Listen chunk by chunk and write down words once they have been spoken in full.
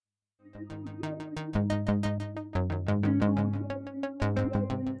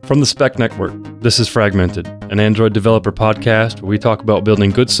From the Spec Network, this is Fragmented, an Android developer podcast where we talk about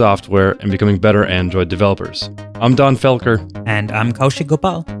building good software and becoming better Android developers. I'm Don Felker. And I'm Kaushik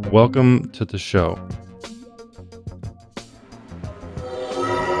Gopal. Welcome to the show.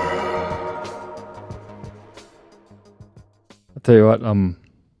 I'll tell you what, I'm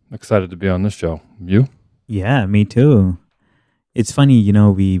excited to be on this show. You? Yeah, me too. It's funny,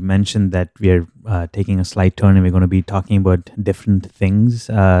 we mentioned that we're taking a slight turn and we're going to be talking about different things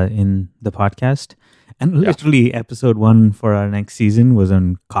in the podcast. And literally episode 1 for our next season was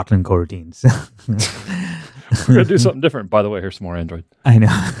on Kotlin coroutines. We're going to do something different. By the way, here's some more Android. I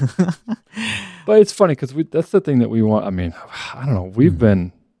know. But it's funny because that's the thing that we want. I mean, I don't know.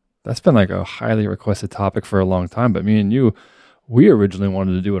 That's been like a highly requested topic for a long time. But me and you, we originally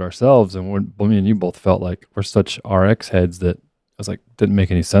wanted to do it ourselves. And me and you both felt like we're such RX heads that didn't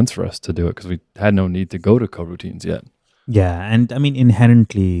make any sense for us to do it because we had no need to go to coroutines yet. Yeah, and I mean,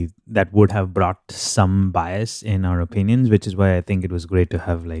 inherently, that would have brought some bias in our opinions, which is why I think it was great to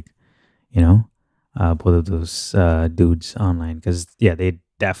have, both of those dudes online. Because, they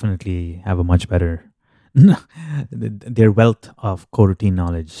definitely have a much better... their wealth of coroutine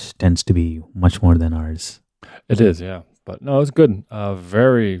knowledge tends to be much more than ours. It is, yeah. But no, it's good.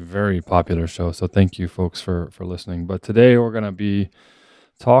 Very, very popular show. So thank you, folks, for listening. But today we're going to be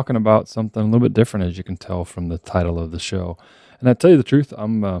talking about something a little bit different, as you can tell from the title of the show. And I tell you the truth,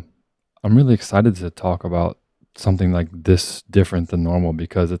 I'm really excited to talk about something like this different than normal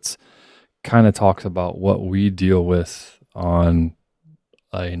because it's kind of talks about what we deal with on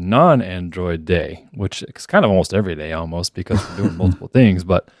a non-Android day, which is kind of almost every day almost because we're doing multiple things.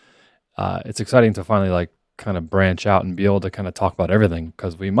 But it's exciting to finally kind of branch out and be able to kind of talk about everything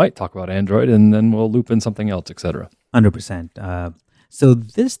because we might talk about Android and then we'll loop in something else, etc. 100%. So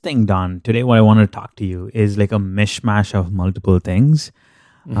this thing, Don, today what I want to talk to you is like a mishmash of multiple things.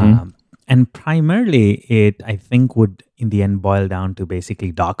 Mm-hmm. And primarily it, I think, would in the end boil down to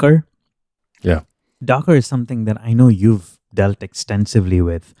basically Docker. Yeah. Docker is something that I know you've dealt extensively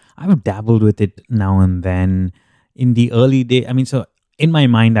with. I've dabbled with it now and then in the early day. I mean, so in my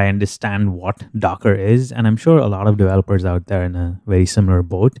mind, I understand what Docker is, and I'm sure a lot of developers out there in a very similar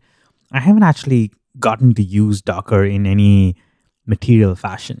boat. I haven't actually gotten to use Docker in any material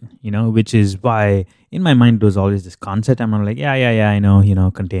fashion, which is why in my mind there was always this concept. I'm like, I know,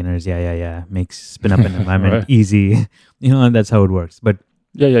 containers, makes spin up an environment right. Easy, and that's how it works. But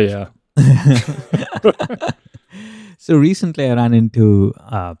yeah. So recently I ran into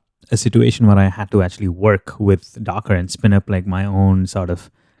a situation where I had to actually work with Docker and spin up like my own sort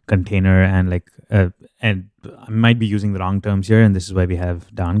of container and and I might be using the wrong terms here, and this is why we have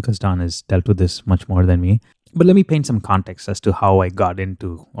Don, because Don has dealt with this much more than me. But let me paint some context as to how I got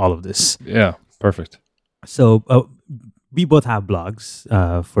into all of this. Yeah, perfect. So we both have blogs.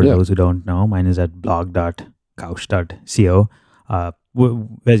 For those who don't know, mine is at blog.couch.co.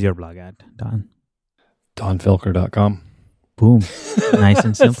 Where's your blog at, Don? DonFelker.com. Boom. Nice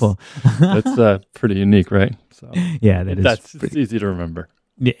and simple. That's pretty unique, right? So yeah, it's easy to remember.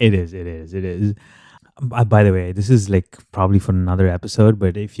 It is. By the way, this is like probably for another episode,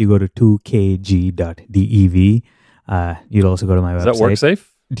 but if you go to 2kg.dev, you'll also go to my website. Is that WorkSafe?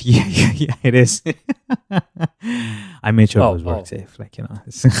 Yeah, it is. I made sure it was WorkSafe, like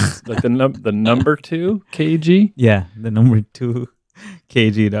the number 2 kg? Yeah, the number 2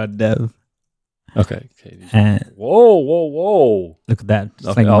 kg.dev. Okay, kg. Whoa. Look at that. It's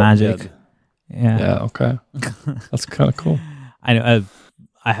like magic. Yeah, okay. That's kind of cool. I know.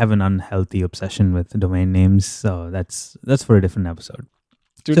 I have an unhealthy obsession with domain names, so that's for a different episode.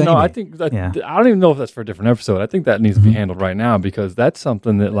 Dude, so no, anyway, I think that, I don't even know if that's for a different episode. I think that needs to be handled right now because that's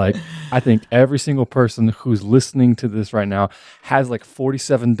something that I think every single person who's listening to this right now has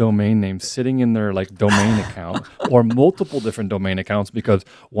 47 domain names sitting in their domain account or multiple different domain accounts because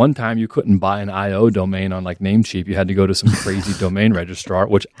one time you couldn't buy an IO domain on Namecheap. You had to go to some crazy domain registrar,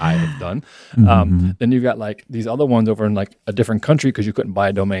 which I have done. Then you've got these other ones over in a different country because you couldn't buy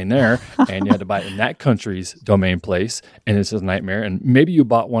a domain there and you had to buy it in that country's domain place and it's just a nightmare. And maybe you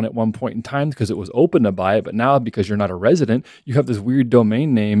bought one at one point in time because it was open to buy it, but now because you're not a resident, you have this weird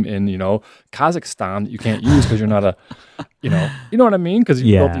domain name in Kazakhstan that you can't use because you're not a you know what I mean, because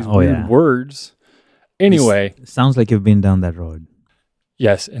you built these weird words. Anyway, it sounds like you've been down that road.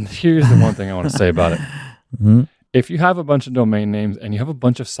 Yes, and here's the one thing I want to say about it. If you have a bunch of domain names and you have a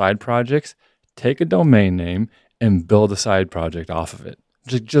bunch of side projects, take a domain name and build a side project off of it.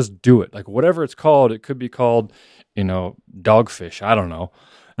 Just do it. Whatever it's called, it could be called Dogfish, I don't know.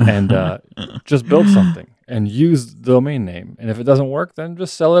 And just build something and use the domain name. And if it doesn't work, then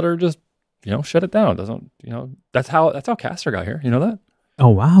just sell it or just shut it down. Doesn't, that's how Caster got here. You know that? Oh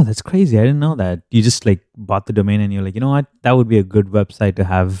wow, that's crazy. I didn't know that. You just like bought the domain and you're like, you know what? That would be a good website to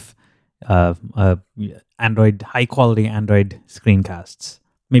have Android, high quality Android screencasts.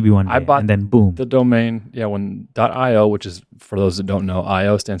 Maybe one day. I bought and then boom. the domain, when .io, which is, for those that don't know,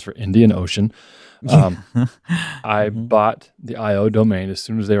 IO stands for Indian Ocean. I bought the IO domain as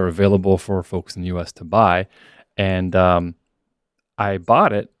soon as they were available for folks in the US to buy. And I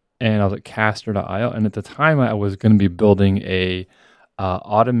bought it and I was at caster.io. And at the time I was going to be building a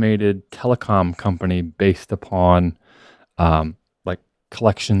automated telecom company based upon like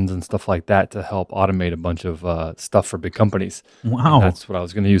collections and stuff like that to help automate a bunch of stuff for big companies. Wow. And that's what I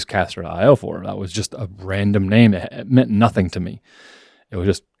was going to use caster.io for. That was just a random name. It meant nothing to me. It was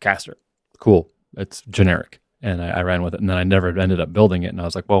just Caster. Cool. It's generic. And I ran with it. And then I never ended up building it. And I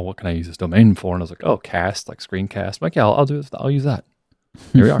was like, well, what can I use this domain for? And I was like, oh, cast, like screencast. I'm like, yeah, I'll do this. I'll use that.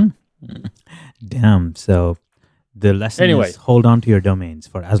 Here we are. Damn. So the lesson is hold on to your domains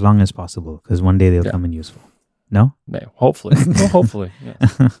for as long as possible because one day they'll come in useful. No? No, hopefully. Well, hopefully.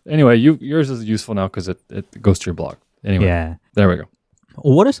 Yes. Anyway, yours is useful now because it goes to your blog. Anyway, there we go.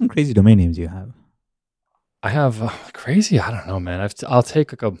 What are some crazy domain names you have? I have crazy. I don't know, man. I'll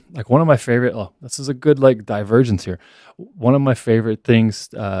take like one of my favorite. Oh, this is a good like divergence here. One of my favorite things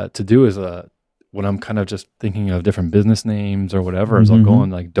to do is when I'm kind of just thinking of different business names or whatever, is I'll go on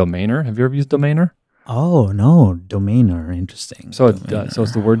like Domainer. Have you ever used Domainer? Oh no, Domainer. Interesting. So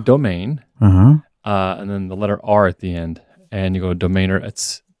it's the word domain, and then the letter R at the end, and you go to Domainer.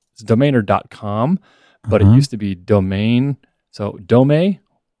 It's domainer.com, but it used to be domain. So Dome, and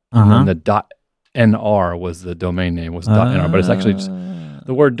then the .nr was the domain name, was .nr, but it's actually just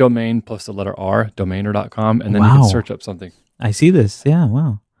the word domain plus the letter R, domainer.com, and then you can search up something. I see this. Yeah,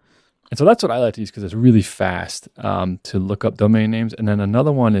 wow. And so that's what I like to use because it's really fast to look up domain names. And then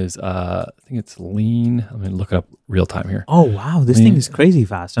another one is, I think it's Lean. Let me look it up real time here. Oh, wow. This thing is crazy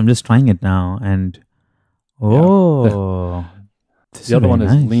fast. I'm just trying it now. And, the other one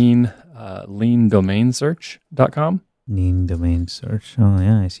is Lean, leandomainsearch.com. Lean domain search. Oh,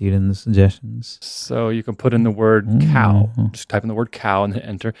 yeah. I see it in the suggestions. So you can put in the word cow. Just type in the word cow and hit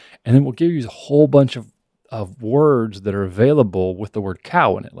enter. And then we'll give you a whole bunch of words that are available with the word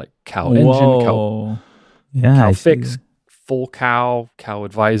cow in it, like cow engine, cow fix, full cow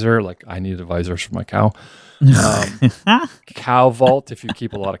advisor. Like I need advisors for my cow. Cow vault if you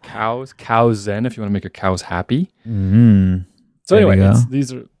keep a lot of cows. Cow zen if you want to make your cows happy. So anyway,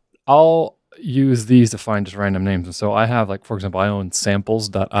 I'll use these to find just random names. And so I have, like, for example, I own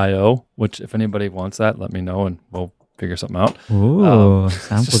samples.io, which if anybody wants that, let me know and we'll figure something out. Ooh,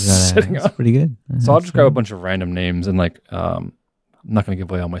 samples.io. That's pretty good. So I'll just grab a bunch of random names and like, I'm not going to give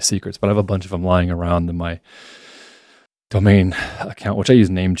away all my secrets, but I have a bunch of them lying around in my domain account, which I use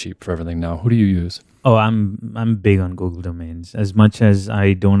Namecheap for everything now. Who do you use? Oh, I'm big on Google domains. As much as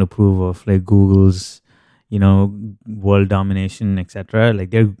I don't approve of like Google's, world domination, etc.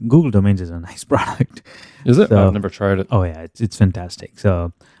 Like their Google domains is a nice product. Is it? So, I've never tried it. Oh yeah, it's fantastic.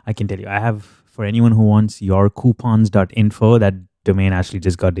 So I can tell you, I have, for anyone who wants yourcoupons.info, that domain actually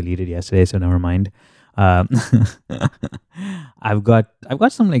just got deleted yesterday, so never mind. I've got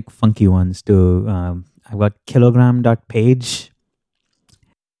some like funky ones too. I've got kilogram.page.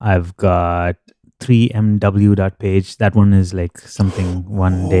 I've got 3mw.page. That one is like something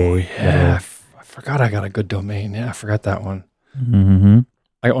one day. Yeah, I forgot I got a good domain. Yeah, I forgot that one.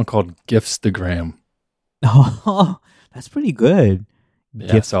 I got one called Gifstagram. Oh, that's pretty good.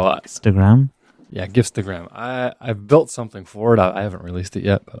 Yeah, Gifstagram. Yeah, Gifstagram. I've built something for it. I haven't released it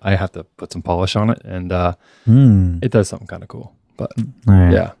yet, but I have to put some polish on it, and it does something kind of cool. But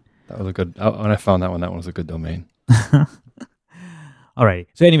yeah, that was a good. When I found that one was a good domain. All right.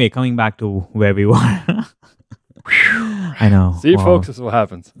 So anyway, coming back to where we were. I know. See, folks, this is what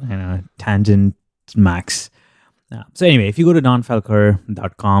happens. I know. Tangent max. So anyway, if you go to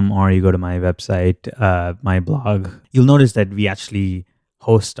donfelker.com or you go to my website, my blog, you'll notice that we actually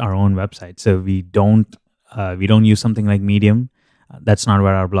host our own website. So we don't use something like Medium. That's not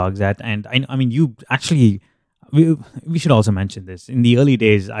where our blog's at. And I mean, you actually, we should also mention this. In the early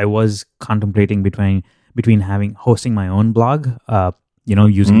days, I was contemplating between hosting my own blog,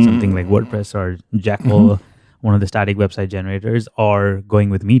 using something like WordPress or Jekyll, one of the static website generators, or going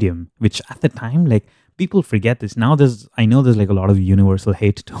with Medium, which at the time, like, people forget this. Now I know there's like a lot of universal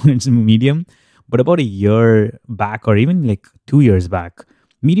hate towards Medium, but about a year back or even like 2 years back,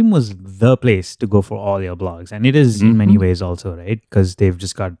 Medium was the place to go for all your blogs. And it is in many ways also, right? Because they've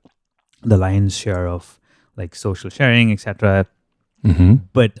just got the lion's share of like social sharing, etc.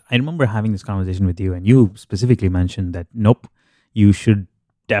 But I remember having this conversation with you, and you specifically mentioned that, nope, you should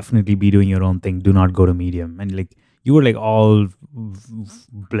definitely be doing your own thing. Do not go to Medium. And like you were like all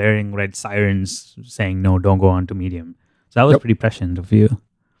blaring red sirens saying, no, don't go on to Medium. So that was pretty prescient of you.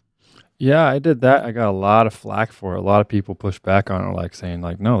 Yeah, I did that. I got a lot of flack for it. A lot of people pushed back on it, like saying,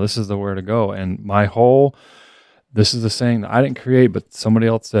 like, no, this is the where to go. And this is the saying that I didn't create, but somebody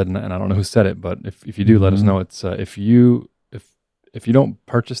else said, and I don't know who said it, but if you do, let us know. It's if you don't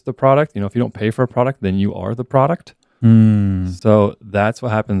purchase the product, if you don't pay for a product, then you are the product. So that's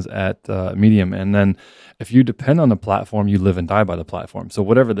what happens at Medium. And then if you depend on the platform, you live and die by the platform. So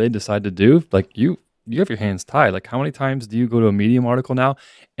whatever they decide to do, like you have your hands tied. Like how many times do you go to a Medium article now?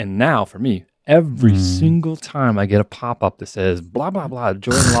 And now for me, every single time I get a pop-up that says blah, blah, blah,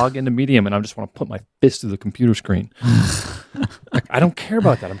 join, log into Medium, and I just want to put my fist through the computer screen. Like, I don't care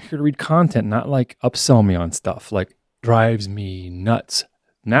about that. I'm here to read content, not like upsell me on stuff. Like drives me nuts.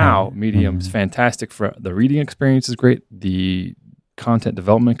 Now, Medium's fantastic for the reading experience is great. The content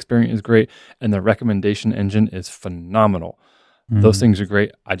development experience is great. And the recommendation engine is phenomenal. Those things are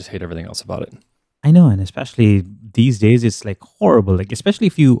great. I just hate everything else about it. I know, and especially these days, it's like horrible. Like, especially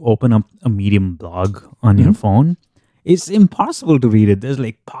if you open up a Medium blog on your phone, it's impossible to read it. There's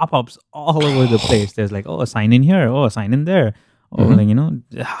like pop-ups all over the place. There's like, oh, sign in here, oh, sign in there. Oh, like,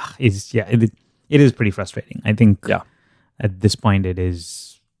 it is pretty frustrating. I think at this point it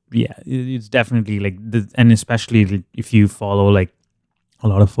is, it's definitely like, and especially if you follow like a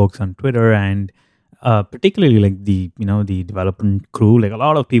lot of folks on Twitter and particularly like the development crew, like a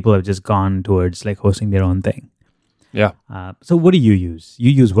lot of people have just gone towards like hosting their own thing. Yeah. So what do you use? You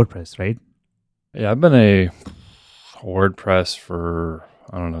use WordPress, right? Yeah, I've been a WordPress for,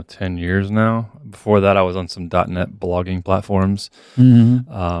 10 years now. Before that, I was on some .NET blogging platforms.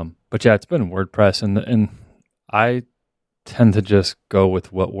 But yeah, it's been WordPress, and I tend to just go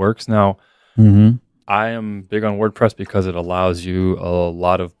with what works. Now, I am big on WordPress because it allows you a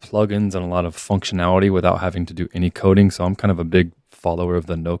lot of plugins and a lot of functionality without having to do any coding. So I'm kind of a big follower of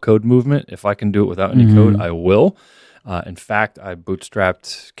the no-code movement. If I can do it without any code, I will. In fact, I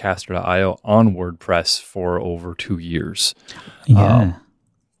bootstrapped Caster.io on WordPress for over 2 years. Yeah.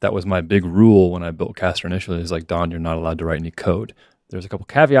 That was my big rule when I built Caster initially. Is like, Don, you're not allowed to write any code. There's a couple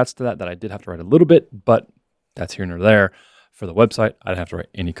caveats to that I did have to write a little bit, but that's here nor there. For the website, I didn't have to write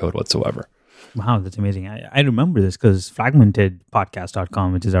any code whatsoever. Wow, that's amazing. I remember this because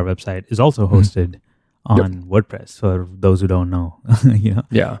fragmentedpodcast.com, which is our website, is also hosted on WordPress for those who don't know.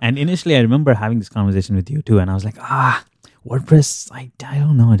 Yeah. And initially, I remember having this conversation with you too, and I was like, WordPress, I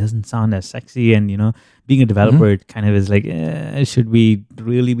don't know, it doesn't sound as sexy. And, being a developer, it kind of is like, should we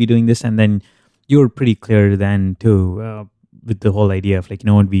really be doing this? And then you were pretty clear then too, with the whole idea of like,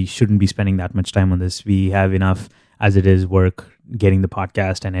 we shouldn't be spending that much time on this. We have enough as it is work getting the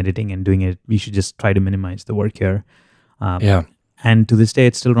podcast and editing and doing it. We should just try to minimize the work here. And to this day,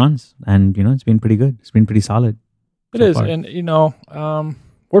 it still runs. And, it's been pretty good. It's been pretty solid. It is. Far. And,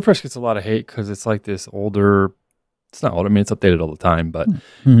 WordPress gets a lot of hate because it's like this older, it's not old. I mean, it's updated all the time, but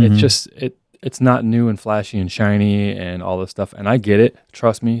it's just, it's not new and flashy and shiny and all this stuff. And I get it.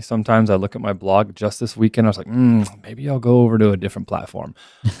 Trust me. Sometimes I look at my blog just this weekend. I was like, maybe I'll go over to a different platform.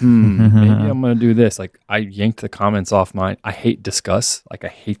 Maybe I'm going to do this. Like I yanked the comments off mine. I hate Discuss. Like I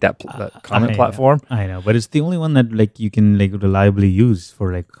hate that comment platform. I know, but it's the only one that like you can like reliably use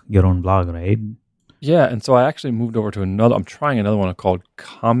for like your own blog, right? Yeah. And so I actually moved over to I'm trying another one called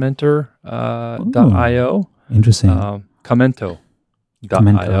Commenter.io. Interesting. Commento.io.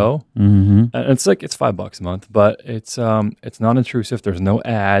 And it's like it's $5 a month, but it's non-intrusive. There's no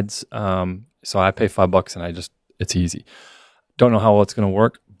ads. So I pay $5 and it's easy. Don't know how well it's going to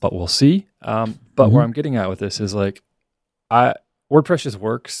work, but we'll see. But where I'm getting at with this is like WordPress just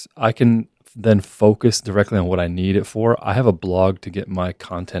works. I can then focus directly on what I need it for. I have a blog to get my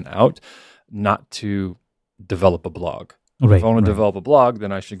content out, not to develop a blog. Right, if I want to develop a blog,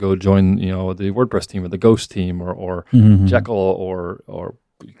 then I should go join, the WordPress team or the Ghost team or Jekyll or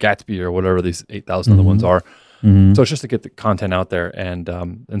Gatsby or whatever these 8,000 other ones are. So it's just to get the content out there. And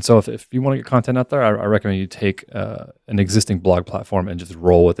so if you want to get content out there, I recommend you take an existing blog platform and just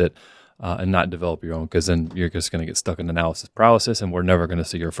roll with it and not develop your own, because then you're just going to get stuck in analysis paralysis and we're never going to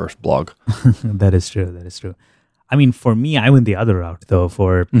see your first blog. That is true. I mean, for me, I went the other route though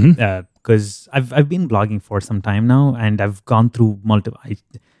because I've been blogging for some time now, and I've gone through multiple. I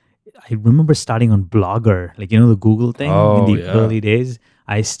remember starting on Blogger, like the Google thing in the early days.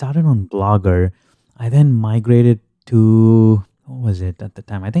 I started on Blogger. I then migrated to, what was it at the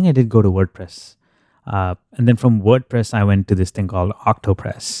time? I think I did go to WordPress, and then from WordPress I went to this thing called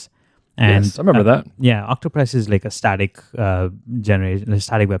Octopress. And yes, I remember that. Yeah, Octopress is like a static generation, a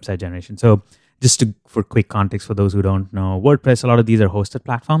static website generation. So for quick context for those who don't know, WordPress, a lot of these are hosted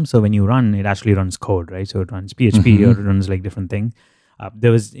platforms. So when you run, it actually runs code, right? So it runs PHP or it runs like different thing.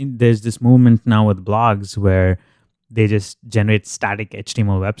 There's this movement now with blogs where they just generate static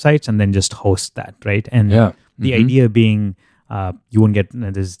HTML websites and then just host that, right? And the idea being you won't get,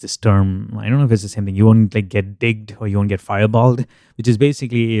 there's this term, I don't know if it's the same thing, you won't like get digged or you won't get fireballed, which is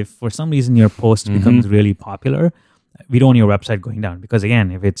basically if for some reason your post becomes really popular, we don't want your website going down. Because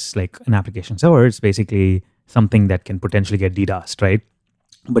again, if it's like an application server, it's basically something that can potentially get DDoSed, right?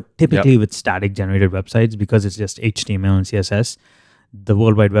 But typically with static generated websites, because it's just HTML and CSS, the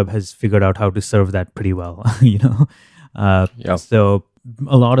World Wide Web has figured out how to serve that pretty well, So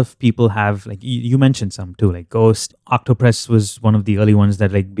a lot of people have, like you mentioned some too, like Ghost. Octopress was one of the early ones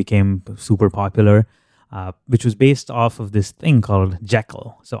that like became super popular, which was based off of this thing called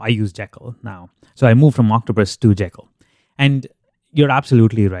Jekyll. So I use Jekyll now. So I moved from Octopress to Jekyll. And you're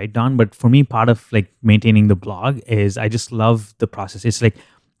absolutely right, Don. But for me, part of like maintaining the blog is I just love the process. It's like,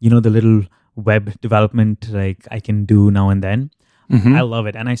 the little web development like I can do now and then. I love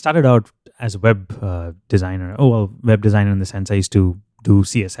it. And I started out as a web designer. Web designer in the sense I used to do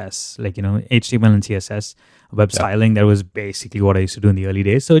CSS, like, HTML and CSS, web styling. That was basically what I used to do in the early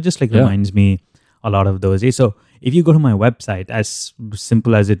days. So it just like reminds me a lot of those days. So if you go to my website, as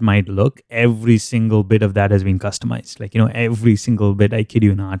simple as it might look, every single bit of that has been customized. Like, every single bit, I kid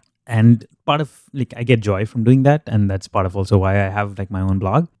you not. And part of like, I get joy from doing that. And that's part of also why I have like my own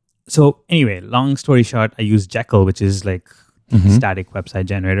blog. So anyway, long story short, I use Jekyll, which is like static website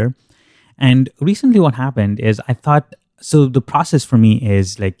generator. And recently what happened is I thought, so the process for me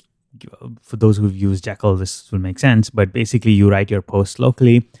is like, for those who've used Jekyll, this will make sense, but basically you write your post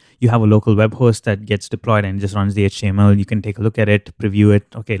locally, you have a local web host that gets deployed and just runs the HTML. You can take a look at it, preview it.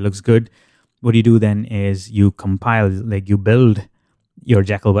 Okay, it looks good. What you do then is you compile, like you build your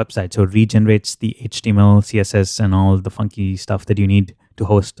Jekyll website. So it regenerates the HTML, CSS, and all the funky stuff that you need to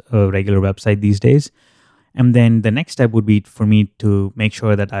host a regular website these days. And then the next step would be for me to make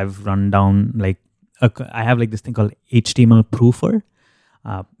sure that I've run down, like, I have like this thing called HTML proofer,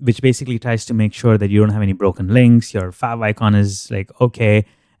 which basically tries to make sure that you don't have any broken links. Your fav icon is like, okay.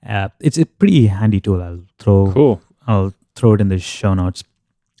 It's a pretty handy tool. I'll throw it in the show notes.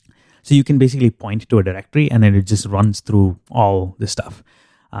 So you can basically point to a directory and then it just runs through all the stuff.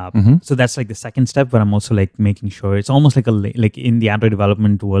 So that's like the second step, but I'm also like making sure it's almost like like in the Android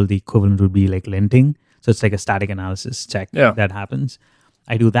development world, the equivalent would be like linting. So it's like a static analysis check that happens.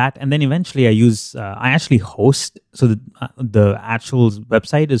 I do that. And then eventually I actually host. So the actual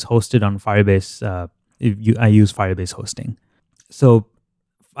website is hosted on Firebase. I use Firebase hosting. So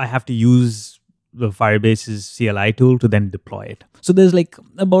I have to use the Firebase's CLI tool to then deploy it. So there's like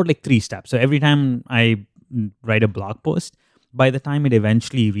about like 3 steps. So every time I write a blog post, by the time it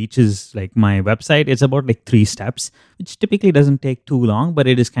eventually reaches like my website, it's about like 3 steps, which typically doesn't take too long, but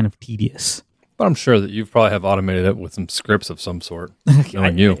it is kind of tedious. But I'm sure that you probably have automated it with some scripts of some sort,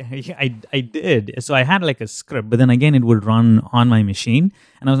 knowing you. I did. So I had like a script, but then again, it would run on my machine,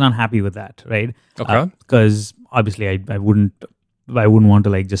 and I was not happy with that, right? Okay. Because obviously I wouldn't want to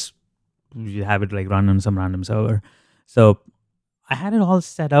like just have it like run on some random server. So I had it all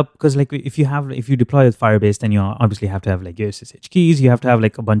set up because like if you deploy with Firebase, then you obviously have to have like your SSH keys. You have to have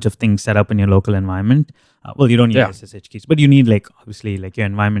like a bunch of things set up in your local environment. You don't need SSH keys, but you need like obviously like your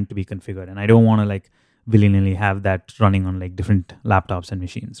environment to be configured. And I don't want to like willy-nilly have that running on like different laptops and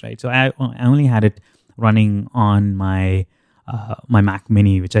machines, right? So I only had it running on my my Mac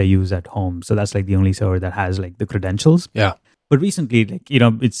Mini, which I use at home. So that's like the only server that has like the credentials. Yeah. But recently, like,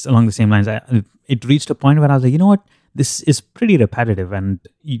 it's along the same lines. It reached a point where I was like, you know what? This is pretty repetitive. And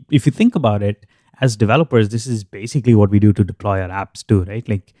if you think about it, as developers, this is basically what we do to deploy our apps too, right?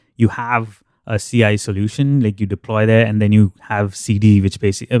 Like you have a CI solution, like you deploy there, and then you have CD, which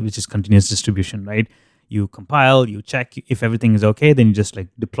is continuous distribution, right? You compile, you check if everything is okay, then you just like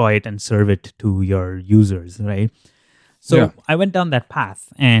deploy it and serve it to your users, right? So I went down that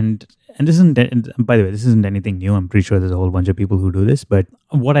path, and this isn't, by the way, this isn't anything new. I'm pretty sure there's a whole bunch of people who do this, but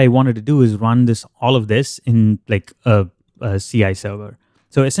what I wanted to do is run all of this in like a CI server.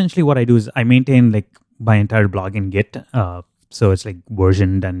 So essentially what I do is I maintain like my entire blog in Git. So it's like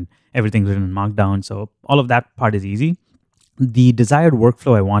versioned and everything's written in Markdown. So all of that part is easy. The desired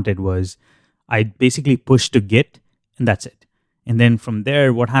workflow I wanted was I basically push to Git and that's it. And then from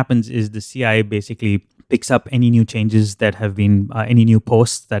there, what happens is the CI basically picks up any new changes that have been, any new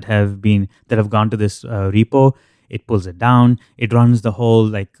posts that have gone to this repo. It pulls it down. It runs the whole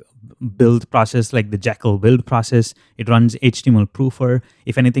like build process, like the Jekyll build process. It runs HTML proofer.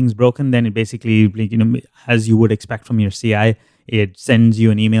 If anything's broken, then it basically, like, as you would expect from your CI, It sends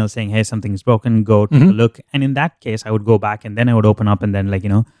you an email saying, hey, something's broken, go take a look. And in that case, I would go back and then I would open up and then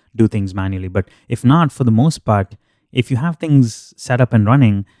do things manually. But if not, for the most part, if you have things set up and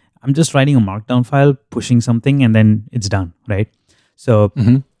running, I'm just writing a markdown file, pushing something, and then it's done, right? So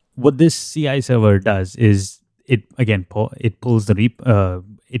what this CI server does is it pulls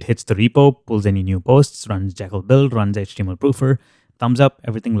the it hits the repo, pulls any new posts, runs Jekyll build, runs HTML proofer, thumbs up,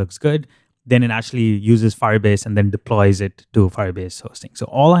 everything looks good. Then it actually uses Firebase and then deploys it to Firebase hosting. So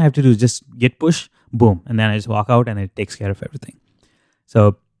all I have to do is just git push, boom, and then I just walk out and it takes care of everything.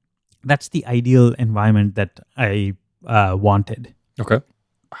 So that's the ideal environment that I wanted. Okay.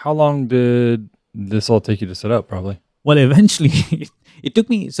 How long did this all take you to set up, probably? Well, eventually, it took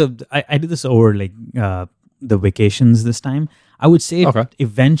me... So I did this over the vacations this time. I would say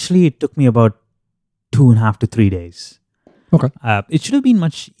eventually it took me about 2.5 to 3 days. Okay. It should have been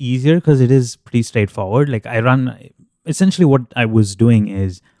much easier because it is pretty straightforward. Like I run... Essentially what I was doing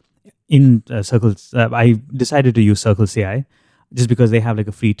is in Circle... I decided to use Circle CI just because they have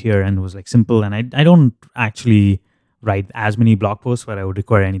a free tier and it was simple. And I don't actually write as many blog posts where I would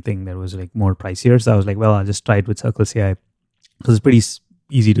require anything that was more pricier. So I was well, I'll just try it with Circle CI because it's pretty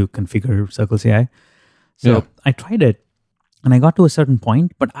easy to configure Circle CI. So I tried it and I got to a certain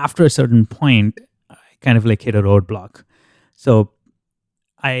point, but after a certain point, I kind of hit a roadblock. So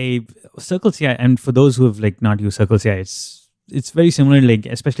Circle CI, and for those who have not used Circle CI, it's very similar.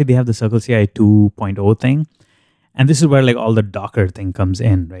 Especially they have the Circle CI 2.0 thing, and this is where all the Docker thing comes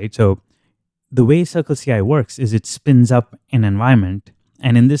in, right? So the way Circle CI works is it spins up an environment,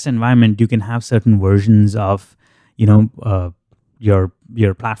 and in this environment you can have certain versions of your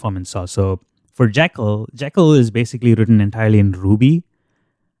platform installed. So for Jekyll is basically written entirely in Ruby,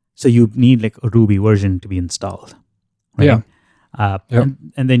 so you need a Ruby version to be installed, right?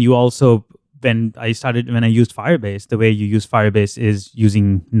 And then you also, when I used Firebase, the way you use Firebase is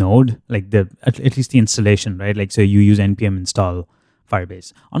using Node, at least the installation, right? So you use npm install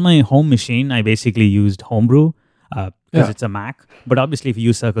Firebase. On my home machine, I basically used Homebrew because it's a Mac. But obviously, if you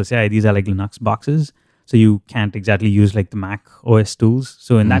use Circle CI, these are Linux boxes, so you can't exactly use the Mac OS tools.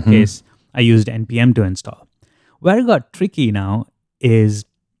 So in that case, I used npm to install. Where it got tricky now is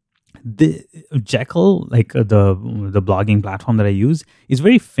the Jekyll, the blogging platform that I use, is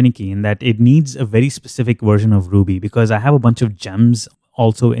very finicky in that it needs a very specific version of Ruby because I have a bunch of gems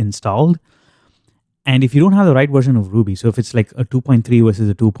also installed. And if you don't have the right version of Ruby, so if it's a 2.3 versus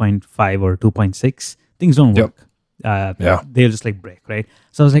a 2.5 or 2.6, things don't work. They'll just break, right?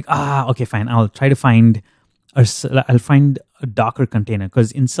 So I was okay, fine. I'll try to find a Docker container,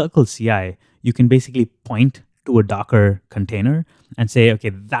 because in Circle CI, you can basically point to a Docker container and say, okay,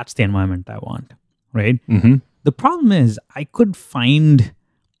 that's the environment I want, right? The problem is I could find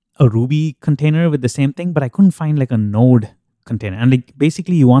a Ruby container with the same thing, but I couldn't find a Node container. And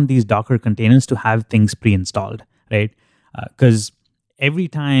basically you want these Docker containers to have things pre-installed, right? Because every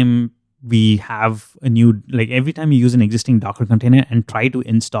time we have every time you use an existing Docker container and try to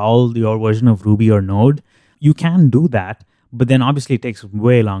install your version of Ruby or Node, you can do that, but then obviously it takes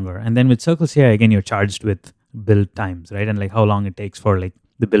way longer. And then with Circle CI, again, you're charged with build times, right? And how long it takes for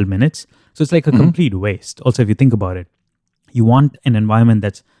the build minutes. So it's a complete waste. Also, if you think about it, you want an environment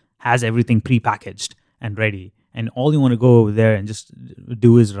that has everything pre-packaged and ready. And all you want to go over there and just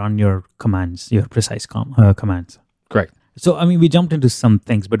do is run your commands, your precise commands. Correct. So, we jumped into some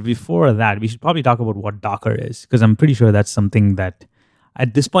things, but before that, we should probably talk about what Docker is, because I'm pretty sure that's something that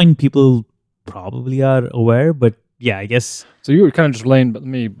at this point people probably are aware, but yeah, I guess. So you were kind of just laying, but let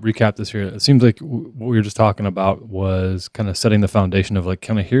me recap this here. It seems like what we were just talking about was kind of setting the foundation of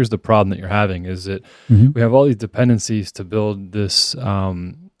here's the problem that you're having is that we have all these dependencies to build this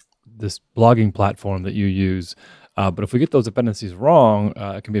this blogging platform that you use. But if we get those dependencies wrong,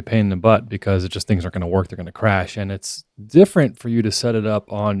 it can be a pain in the butt because things aren't going to work. They're going to crash. And it's different for you to set it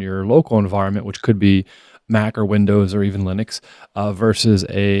up on your local environment, which could be Mac or Windows or even Linux, versus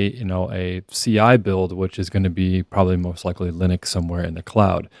a CI build, which is going to be probably most likely Linux somewhere in the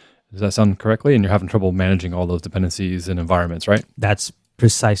cloud. Does that sound correctly? And you're having trouble managing all those dependencies and environments, right? That's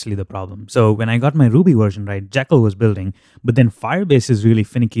precisely the problem. So when I got my Ruby version, right, Jekyll was building, but then Firebase is really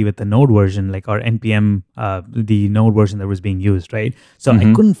finicky with the Node version, our npm, the Node version that was being used, right? So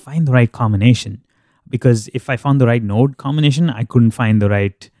I couldn't find the right combination, because if I found the right Node combination, I couldn't find the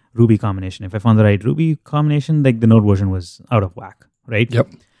right Ruby combination. If I found the right Ruby combination, the Node version was out of whack, right? Yep.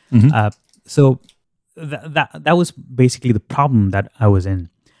 So that was basically the problem that I was in.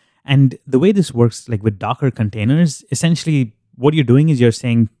 And the way this works, with Docker containers, essentially what you're doing is you're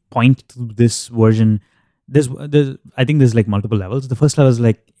saying point to this version. I think there's multiple levels. The first level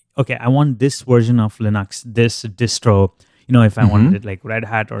is okay, I want this version of Linux, this distro if I wanted it like Red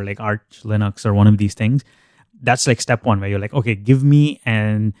Hat or like Arch Linux or one of these things, that's like step one, where you're like, okay, give me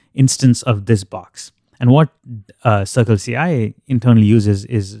an instance of this box. And what Circle CI internally uses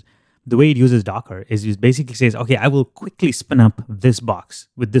is, the way it uses Docker is it basically says, okay, I will quickly spin up this box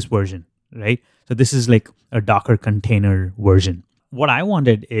with this version, right? So this is like a Docker container version. What I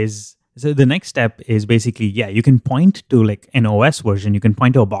wanted is, so the next step is basically, you can point to like an OS version. You can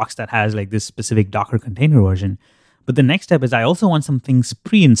point to a box that has like this specific Docker container version. But the next step is I also want some things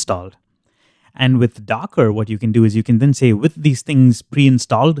pre-installed. And with Docker, what you can do is you can then say, with these things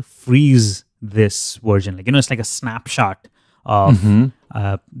pre-installed, freeze this version. Like, it's like a snapshot of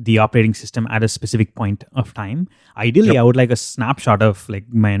the operating system at a specific point of time. Ideally, I would like a snapshot of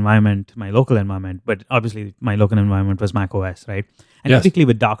like my environment, my local environment, but obviously my local environment was Mac OS, right? And typically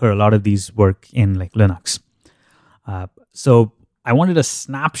with Docker, a lot of these work in like Linux. So I wanted a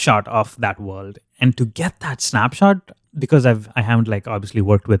snapshot of that world. And to get that snapshot, because I haven't like obviously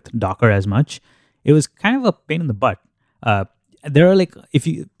worked with Docker as much, it was kind of a pain in the butt. There are like, if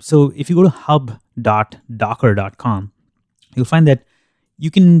you go to hub.docker.com, you'll find that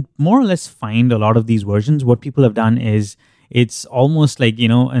you can more or less find a lot of these versions. What people have done is, it's almost like, I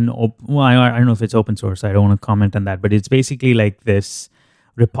don't know if it's open source. So I don't want to comment on that, but it's basically like this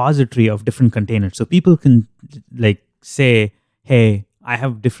repository of different containers. So people can like say, hey, I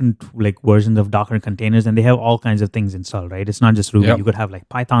have different like versions of Docker containers, and they have all kinds of things installed, right? It's not just Ruby. You could have like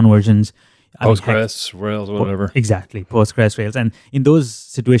Python versions. Postgres, Rails, whatever. Exactly. Postgres, Rails. And in those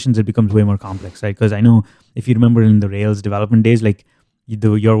situations, it becomes way more complex, right? Because I know if you remember in the Rails development days, like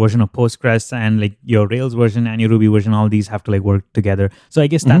your version of Postgres and like your Rails version and your Ruby version, all these have to like work together. So I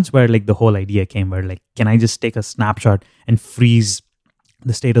guess that's where like the whole idea came, where like, can I just take a snapshot and freeze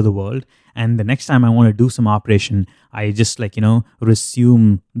the state of the world? And the next time I want to do some operation, I just like,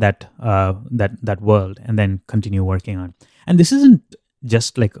 resume that world and then continue working on. And this isn't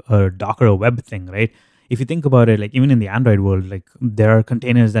just like a Docker web thing, right? If you think about it, like even in the Android world, like there are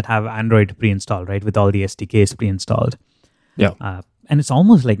containers that have Android pre-installed, right? With all the SDKs pre-installed. Yeah. And it's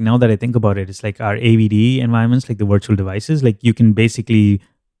almost like, now that I think about it, it's like our AVD environments, like the virtual devices, like you can basically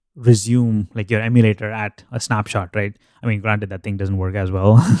resume like your emulator at a snapshot, right? I mean, granted, that thing doesn't work as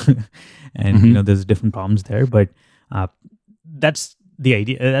well. And, there's different problems there, but that's the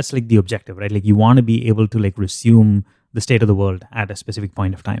idea. That's like the objective, right? Like you want to be able to like resume the state of the world at a specific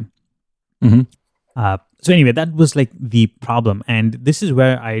point of time. So anyway, that was like the problem. And this is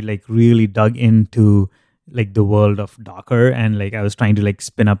where I like really dug into like the world of Docker, and like I was trying to like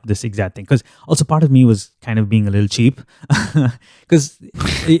spin up this exact thing, because also part of me was kind of being a little cheap, because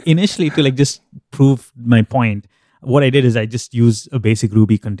initially, to like just prove my point, what I did is I just used a basic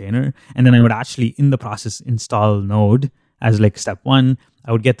Ruby container, and then I would actually in the process install Node as like step one.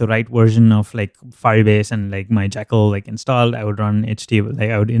 I would get the right version of like Firebase and like my Jekyll like installed. I would run HT,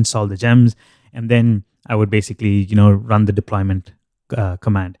 like I would install the gems, and then I would basically run the deployment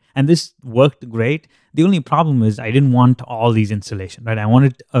command. And this worked great. The only problem is I didn't want all these installation, right? I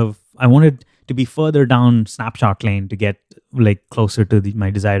wanted to be further down snapshot lane to get like closer to my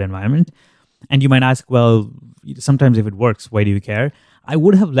desired environment. And you might ask, well, sometimes if it works, why do you care? I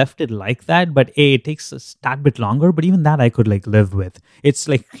would have left it like that, but it takes a tad bit longer. But even that I could like live with. It's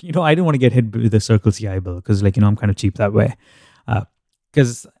like, I didn't want to get hit with a Circle CI bill, because like, I'm kind of cheap that way.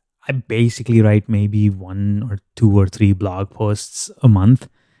 Because I basically write maybe 1 or 2 or 3 blog posts a month.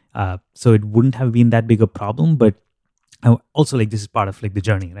 So it wouldn't have been that big a problem, but I also like, this is part of like the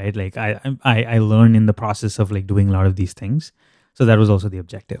journey, right? Like I learn in the process of like doing a lot of these things. So that was also the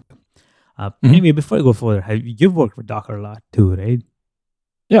objective. Anyway, before I go further, you've worked with Docker a lot too, right?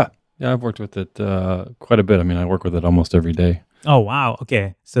 Yeah, I've worked with it quite a bit. I mean, I work with it almost every day. Oh, wow.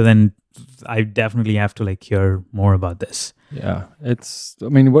 Okay. So then I definitely have to like hear more about this. Yeah, I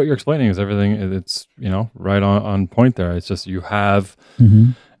mean, what you're explaining is everything. It's, right on point there. It's just you have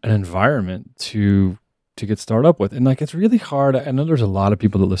an environment to get started up with. And like, it's really hard. I know there's a lot of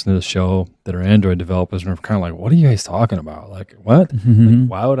people that listen to the show that are Android developers and are kind of like, what are you guys talking about? Like, what? Like,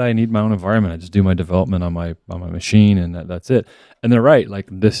 why would I need my own environment? I just do my development on my machine, and that's it. And they're right. Like,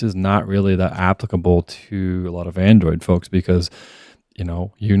 this is not really that applicable to a lot of Android folks, because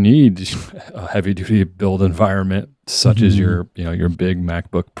you need a heavy duty build environment such as your big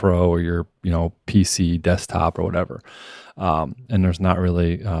MacBook Pro or your, PC desktop or whatever. And there's not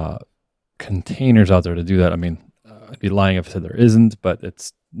really containers out there to do that. I mean, I'd be lying if I said there isn't, but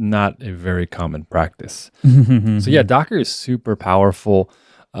it's not a very common practice. So yeah, Docker is super powerful.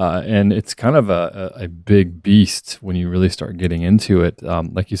 And it's kind of a big beast when you really start getting into it.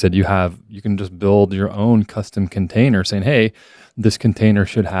 Like you said, you can just build your own custom container saying, hey, this container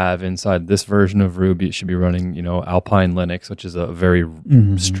should have inside this version of Ruby, it should be running, Alpine Linux, which is a very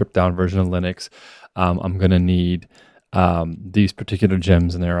stripped down version of Linux. I'm going to need these particular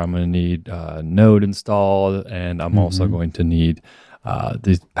gems in there. I'm going to need Node installed, and I'm also going to need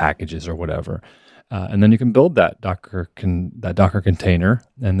these packages or whatever. And then you can build that Docker container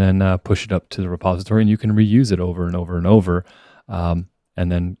and then push it up to the repository, and you can reuse it over and over and over. And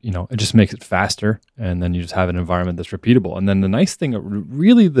then, it just makes it faster, and then you just have an environment that's repeatable. And then the nice thing,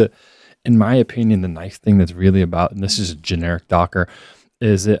 in my opinion, the nice thing that's really about, and this is generic Docker,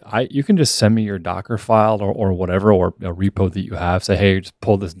 is that you can just send me your Docker file or whatever, or a repo that you have, say, hey, just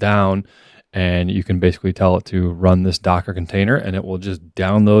pull this down, and you can basically tell it to run this Docker container, and it will just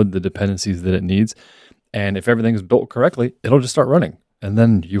download the dependencies that it needs. And if everything is built correctly, it'll just start running. And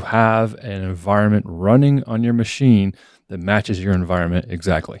then you have an environment running on your machine that matches your environment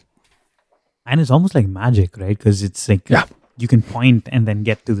exactly. And it's almost like magic, right? Because it's like you can point and then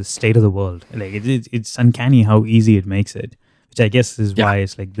get to the state of the world. Like it's uncanny how easy it makes it, which I guess is why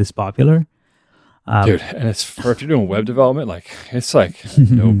it's like this popular. Dude, and if you're doing web development, it's like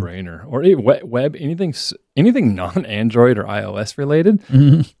no brainer. Or web, anything non-Android or iOS related,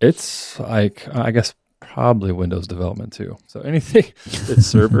 it's like, I guess, probably Windows development too. So anything that's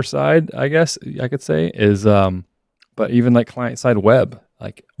server side, I guess I could say is, but even like client side web,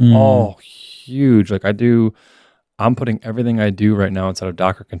 all huge. I'm putting everything I do right now inside of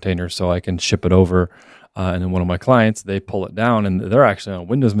Docker containers so I can ship it over. And then one of my clients, they pull it down, and they're actually on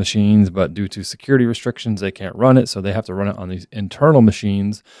Windows machines, but due to security restrictions, they can't run it. So they have to run it on these internal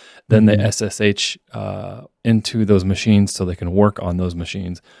machines. Then they SSH into those machines so they can work on those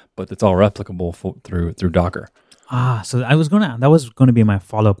machines. But it's all replicable through Docker. So that was gonna be my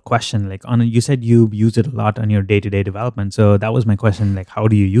follow-up question. You said you use it a lot on your day-to-day development. So that was my question. How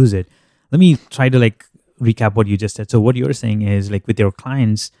do you use it? Let me try to recap what you just said. So what you're saying is with your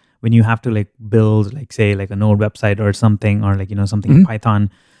clients, when you have to build say a Node website or something, or something in Python,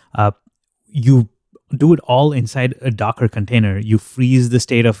 you do it all inside a Docker container. You freeze the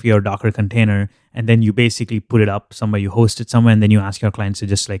state of your Docker container, and then you basically put it up somewhere, you host it somewhere, and then you ask your clients to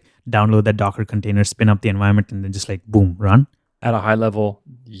just download that Docker container, spin up the environment, and then just boom, run. At a high level,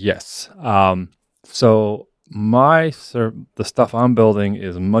 yes. So the stuff I'm building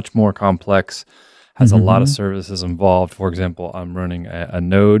is much more complex, has a lot of services involved. For example, I'm running a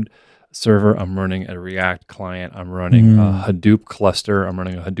Node server, I'm running a React client, I'm running a Hadoop cluster, I'm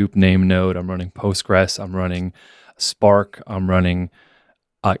running a Hadoop name node, I'm running Postgres, I'm running Spark, I'm running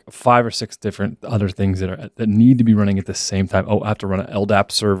 5 or 6 different other things that need to be running at the same time. I have to run an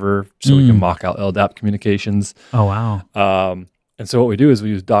LDAP server so we can mock out LDAP communications. Oh, wow. And so what we do is we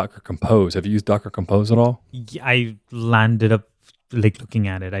use Docker Compose. Have you used Docker Compose at all? Yeah, I landed up looking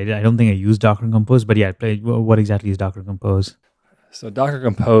at it. I don't think I use Docker Compose, but yeah, what exactly is Docker Compose? So Docker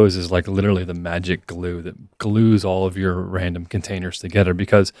Compose is literally the magic glue that glues all of your random containers together,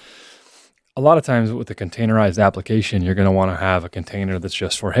 because a lot of times with a containerized application, you're going to want to have a container that's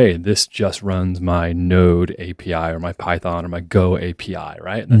just for, hey, this just runs my Node API or my Python or my Go API,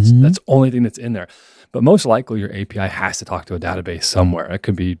 right? And that's the only thing that's in there. But most likely your API has to talk to a database somewhere. It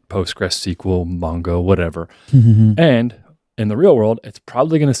could be Postgres, SQL, Mongo, whatever. And in the real world, it's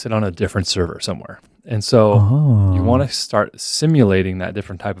probably going to sit on a different server somewhere. And so you want to start simulating that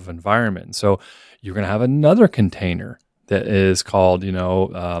different type of environment. So you're going to have another container that is called,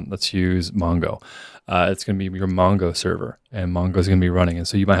 let's use Mongo. It's going to be your Mongo server, and Mongo is going to be running. And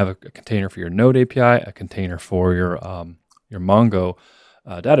so you might have a container for your Node API, a container for your Mongo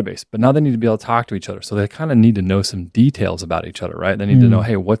database. But now they need to be able to talk to each other. So they kind of need to know some details about each other, right? They need to know,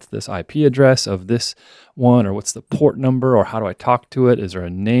 hey, what's this IP address of this one, or what's the port number, or how do I talk to it? Is there a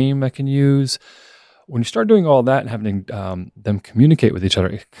name I can use? When you start doing all that and having them communicate with each other,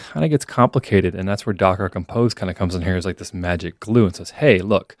 it kind of gets complicated. And that's where Docker Compose kind of comes in here as this magic glue and says, hey,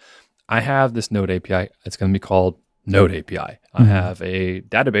 look, I have this Node API. It's going to be called Node API. I have a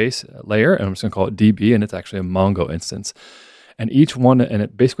database layer, and I'm just going to call it DB, and it's actually a Mongo instance. And each one, and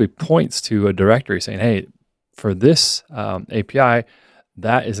it basically points to a directory saying, hey, for this API,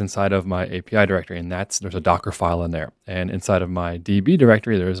 that is inside of my API directory, and there's a Docker file in there. And inside of my DB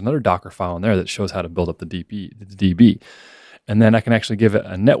directory, there's another Docker file in there that shows how to build up the DB. And then I can actually give it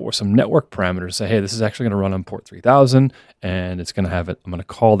some network parameters. Say, hey, this is actually going to run on port 3000, and it's going to have it. I'm going to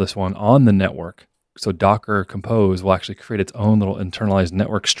call this one on the network. So Docker Compose will actually create its own little internalized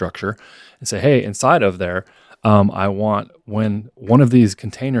network structure and say, hey, inside of there, I want when one of these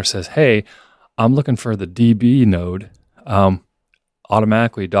containers says, hey, I'm looking for the DB node.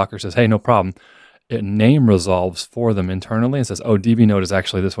 automatically Docker says, hey, no problem. It name resolves for them internally and says, oh, DB node is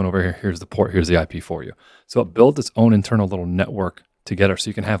actually this one over here. Here's the port. Here's the IP for you. So it builds its own internal little network together. So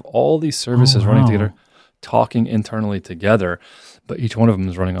you can have all these services running together, talking internally together, but each one of them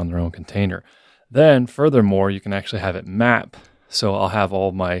is running on their own container. Then furthermore, you can actually have it map. So I'll have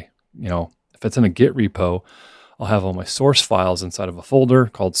all my, if it's in a Git repo, I'll have all my source files inside of a folder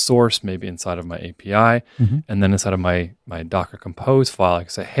called source, maybe inside of my API. And then inside of my Docker Compose file, I can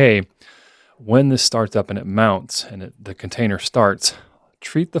say, hey, when this starts up and it mounts and the container starts,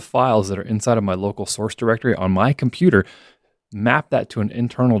 treat the files that are inside of my local source directory on my computer, map that to an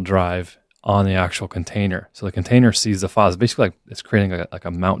internal drive on the actual container. So the container sees the files. Basically, like it's creating like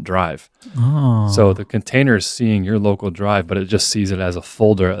a mount drive. So the container is seeing your local drive, but it just sees it as a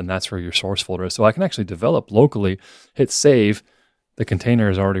folder, and that's where your source folder is. So I can actually develop locally, hit save, the container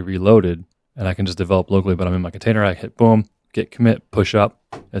is already reloaded, and I can just develop locally, but I'm in my container, I hit boom, git commit, push up,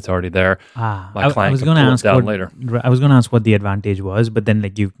 it's already there. My client I was can going to pull ask it down later. I was going to ask what the advantage was, but then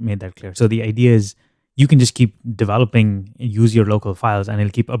like you made that clear. So the idea is you can just keep developing, use your local files, and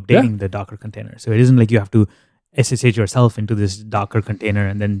it'll keep updating the Docker container. So it isn't like you have to SSH yourself into this Docker container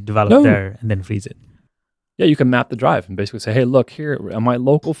and then develop there and then freeze it. Yeah, you can map the drive and basically say, hey, look, here on my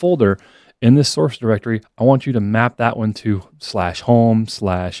local folder in this source directory, I want you to map that one to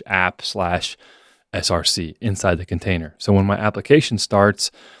 /home/app/src inside the container. So when my application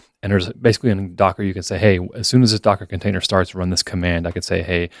starts, and there's basically in Docker, you can say, hey, as soon as this Docker container starts, run this command. I could say,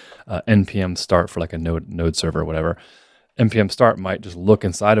 hey, npm start for like a node server or whatever. npm start might just look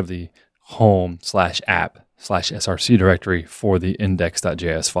inside of the home/app/src directory for the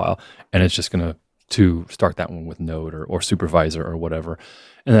index.js file. And it's just going to start that one with node or supervisor or whatever.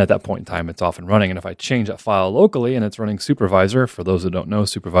 And then at that point in time, it's off and running. And if I change that file locally and it's running supervisor, for those that don't know,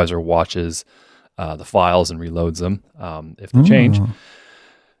 supervisor watches the files and reloads them if they change.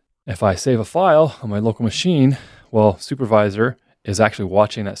 If I save a file on my local machine, well, supervisor is actually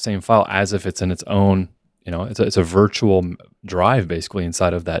watching that same file as if it's in its own, it's a virtual drive basically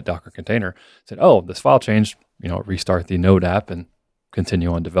inside of that Docker container. Said, oh, this file changed, restart the Node app and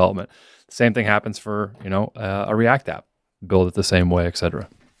continue on development. The same thing happens for, a React app. Build it the same way, etc.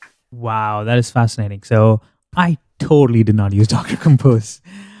 Wow, that is fascinating. So I totally did not use Docker Compose.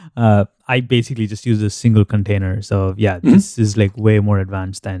 I basically just use a single container. So yeah, this is like way more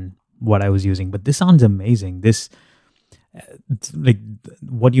advanced than what I was using. But this sounds amazing. This, like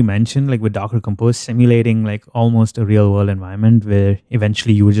what you mentioned, like with Docker Compose, simulating like almost a real world environment where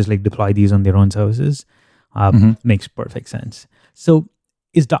eventually you would just like deploy these on their own services, makes perfect sense. So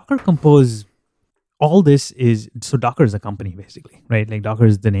is Docker Compose, all this is, so Docker is a company basically, right? Like Docker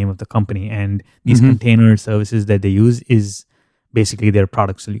is the name of the company, and these container services that they use is basically their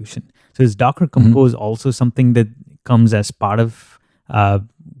product solution. So is Docker Compose also something that comes as part of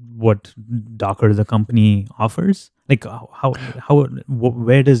what Docker the company offers? Like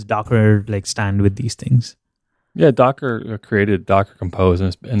where does Docker like stand with these things? Yeah, Docker created Docker Compose,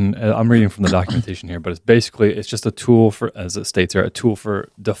 and I'm reading from the documentation here, but it's just a tool for, as it states here, a tool for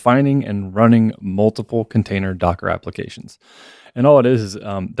defining and running multiple container Docker applications. And all it is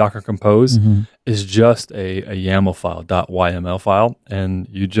Docker Compose is just a YAML file, .yml file, and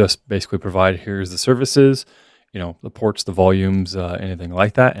you just basically provide, here's the services, the ports, the volumes, anything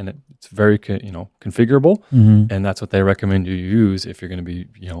like that, and it's very configurable, and that's what they recommend you use if you're going to be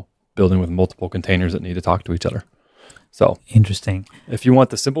building with multiple containers that need to talk to each other. So interesting. If you want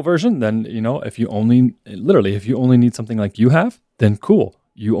the simple version, then if you only need something like you have, then cool,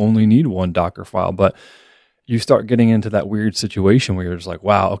 you only need one Docker file, but you start getting into that weird situation where you're just like,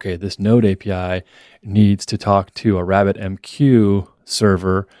 wow, okay, this Node API needs to talk to a RabbitMQ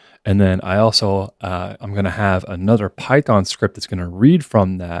server. And then I also, I'm going to have another Python script that's going to read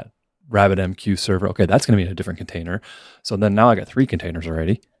from that RabbitMQ server. Okay, that's going to be in a different container. So then now I got 3 containers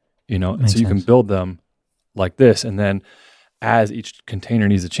already, and so you can build them like this. And then as each container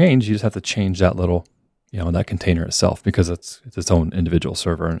needs to change, you just have to change that little, that container itself, because it's its own individual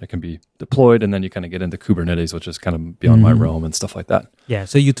server and it can be deployed. And then you kind of get into Kubernetes, which is kind of beyond my realm and stuff like that. Yeah.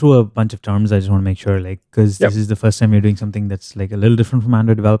 So you threw a bunch of terms. I just want to make sure, because this is the first time you're doing something that's like a little different from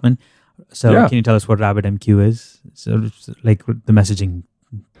Android development. So can you tell us what RabbitMQ is? So like the messaging,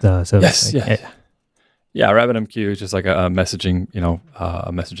 the service. Yes. Yeah. RabbitMQ is just like a messaging,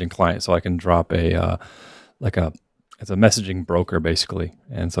 a messaging client. So I can drop it's a messaging broker basically.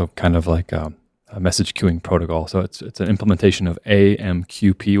 And so kind of like a message queuing protocol. So it's an implementation of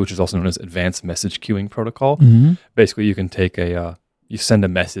AMQP, which is also known as Advanced Message Queuing Protocol. Basically, you can take you send a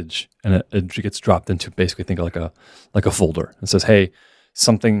message and it gets dropped into, basically think of like a folder. It says, hey,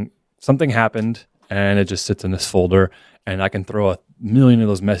 something happened, and it just sits in this folder, and I can throw million of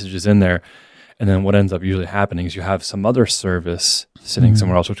those messages in there. And then what ends up usually happening is you have some other service sitting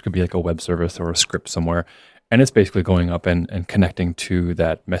somewhere else, which could be like a web service or a script somewhere. And it's basically going up and connecting to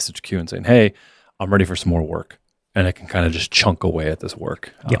that message queue and saying, hey, I'm ready for some more work. And it can kind of just chunk away at this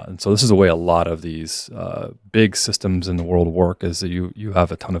work. And so this is the way a lot of these big systems in the world work, is that you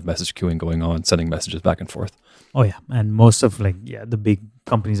have a ton of message queuing going on, sending messages back and forth. Oh yeah, and most of the big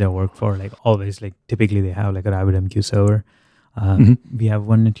companies I work for, always typically they have a RabbitMQ server. We have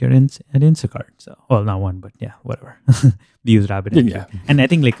one at Instacart. So, well, not one, but yeah, whatever. We use RabbitMQ. Yeah. And I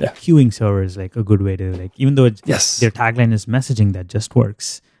think a queuing server is a good way to even though their tagline is messaging that just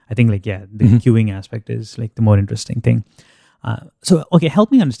works. I think the queuing aspect is the more interesting thing. So, okay, help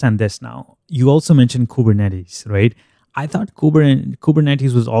me understand this now. You also mentioned Kubernetes, right? I thought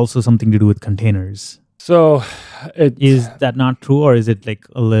Kubernetes was also something to do with containers. So, is that not true, or is it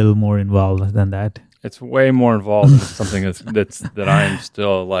a little more involved than that? It's way more involved. It's something that I'm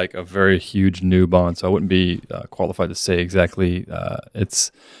still a very huge noob on. So I wouldn't be qualified to say exactly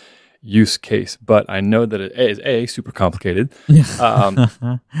its use case, but I know that it is super complicated. But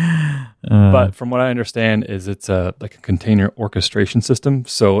from what I understand is it's a container orchestration system.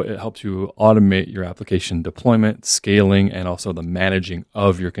 So it helps you automate your application deployment, scaling, and also the managing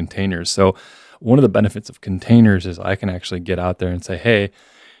of your containers. So one of the benefits of containers is I can actually get out there and say, hey,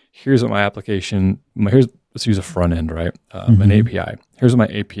 here's what my application, let's use a front end, right? An API. Here's what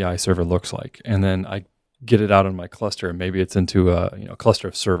my API server looks like. And then I get it out on my cluster. Maybe it's into a cluster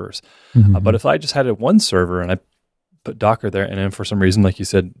of servers. But if I just had one server and I put Docker there, and then for some reason, like you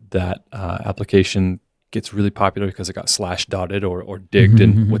said, that application gets really popular because it got /dotted or digged.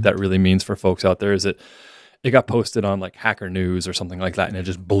 And what that really means for folks out there is that it got posted on Hacker News or something like that, and it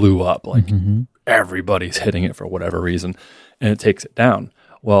just blew up. Everybody's hitting it for whatever reason, and it takes it down.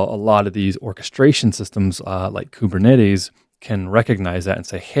 Well, a lot of these orchestration systems like Kubernetes can recognize that and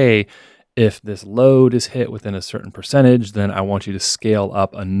say, hey, if this load is hit within a certain percentage, then I want you to scale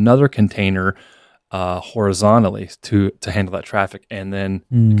up another container horizontally to handle that traffic, and then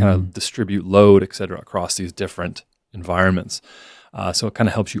kind of distribute load, et cetera, across these different environments. So it kind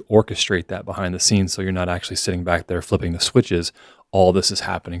of helps you orchestrate that behind the scenes, so you're not actually sitting back there flipping the switches. All this is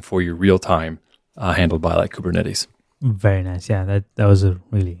happening for you real time, handled by Kubernetes. Very nice. Yeah, that was a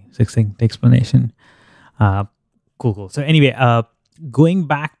really succinct explanation. Cool. So anyway, going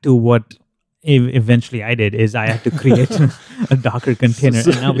back to what eventually I did is I had to create a Docker container,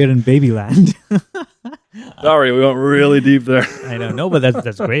 and now we're in Babyland. Sorry, we went really deep there. I don't know, but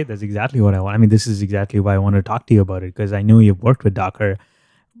that's great. That's exactly what I want. I mean, this is exactly why I want to talk to you about it, because I know you've worked with Docker.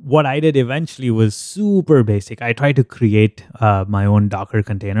 What I did eventually was super basic. I tried to create my own Docker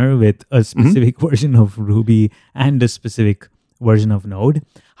container with a specific version of Ruby and a specific version of Node.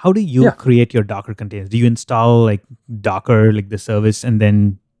 How do you create your Docker containers? Do you install Docker, the service, and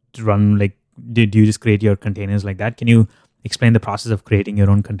then run do you just create your containers like that? Can you explain the process of creating your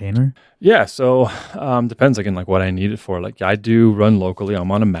own container? Yeah, so depends again what I need it for. I do run locally.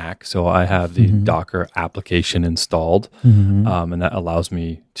 I'm on a Mac, so I have the Docker application installed, and that allows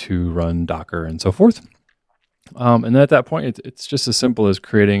me to run Docker and so forth. And then at that point, it's just as simple as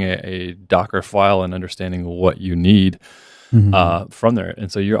creating a Docker file and understanding what you need from there.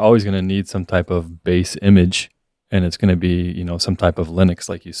 And so you're always going to need some type of base image, and it's going to be some type of Linux,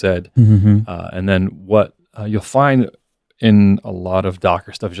 like you said. And then what you'll find in a lot of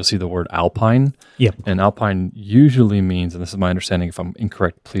Docker stuff, you'll see the word Alpine. Yep. And Alpine usually means, and this is my understanding, if I'm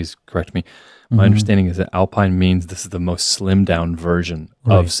incorrect, please correct me. My understanding is that Alpine means this is the most slimmed down version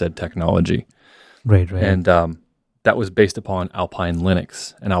of said technology. Right. And that was based upon Alpine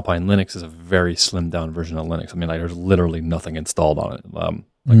Linux. And Alpine Linux is a very slimmed down version of Linux. I mean, there's literally nothing installed on it.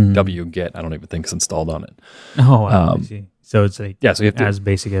 wget, I don't even think is installed on it. Oh, wow. I see. So it's so you have to, as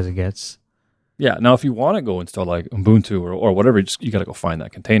basic as it gets. Yeah. Now, if you want to go install Ubuntu or whatever, you got to go find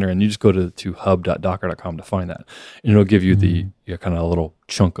that container, and you just go to hub.docker.com to find that. And it'll give you the kind of a little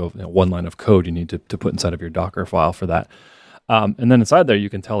chunk of one line of code you need to put inside of your Docker file for that. And then inside there, you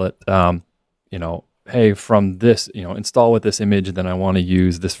can tell it, hey, from this, install with this image, and then I want to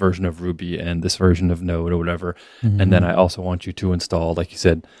use this version of Ruby and this version of Node or whatever. And then I also want you to install, like you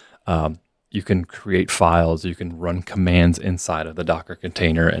said, you can create files, you can run commands inside of the Docker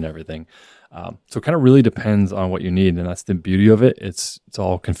container and everything. So it kind of really depends on what you need, and that's the beauty of it. It's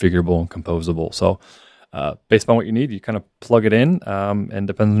all configurable and composable. So based on what you need, you kind of plug it in, and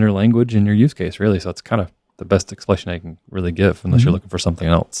depends on your language and your use case, really. So it's kind of the best explanation I can really give, unless you're looking for something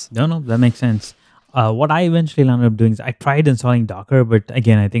else. No, that makes sense. What I eventually ended up doing is I tried installing Docker, but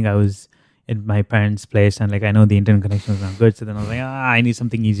again, I think I was at my parents' place, and I know the internet connection was not good. So then I was like, I need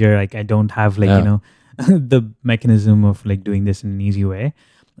something easier. I don't have the mechanism of like doing this in an easy way.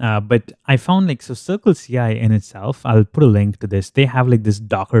 But I found like, so Circle CI in itself, I'll put a link to this. They have like this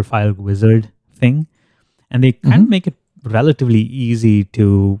Docker file wizard thing, and they kind of make it relatively easy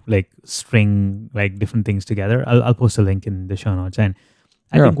to like string like different things together. I'll post a link in the show notes. And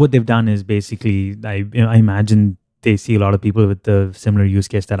I think what they've done is basically, I imagine they see a lot of people with the similar use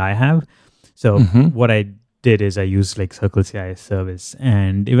case that I have. So what I did is I used like Circle CI service,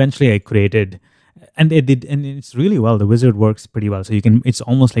 and eventually I created, and they did, and it's really well. The wizard works pretty well. So you can, it's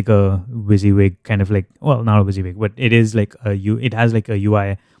almost like a WYSIWYG kind of like, well, not a WYSIWYG, but it is like it has like a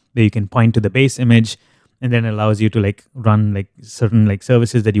UI where you can point to the base image, and then allows you to like run like certain like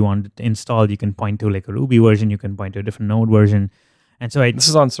services that you want to install. You can point to like a Ruby version, you can point to a different Node version. And so this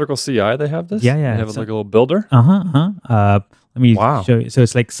is on Circle CI. They have this. Yeah. They have like a little builder. Let me show you. So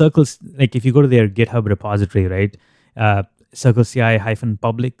it's like Circles. Like if you go to their GitHub repository, right? Circle CI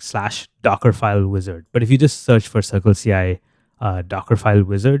 -public/ Docker file wizard. But if you just search for Circle CI Docker file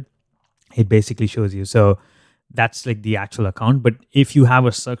wizard, it basically shows you. So that's like the actual account. But if you have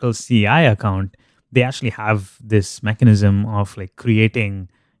a Circle CI account, they actually have this mechanism of like creating,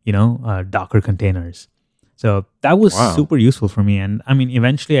 Docker containers. So that was super useful for me. And I mean,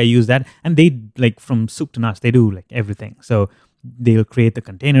 eventually I use that, and they like from soup to nuts, they do like everything. So they'll create the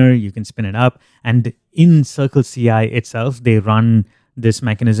container, you can spin it up. And in Circle CI itself, they run this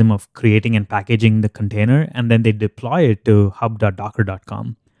mechanism of creating and packaging the container, and then they deploy it to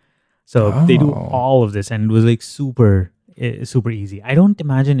hub.docker.com. So they do all of this, and it was like super easy. I don't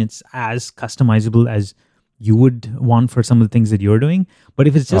imagine it's as customizable as you would want for some of the things that you're doing. But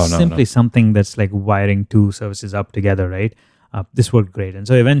if it's just simply something that's like wiring two services up together, right? This worked great. And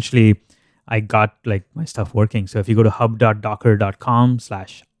so eventually I got like my stuff working. So if you go to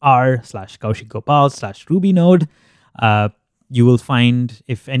hub.docker.com/r/Kaushik Gopal/Ruby node, you will find,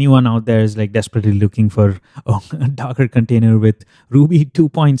 if anyone out there is like desperately looking for a Docker container with Ruby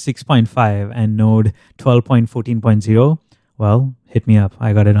 2.6.5 and Node 12.14.0, well, hit me up.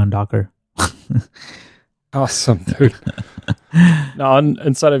 I got it on Docker. Awesome, dude. Now,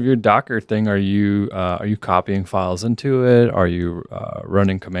 inside of your Docker thing, are you copying files into it? Are you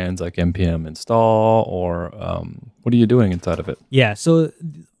running commands like npm install, or what are you doing inside of it? Yeah, so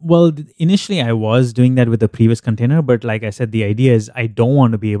well, initially I was doing that with the previous container, but like I said, the idea is I don't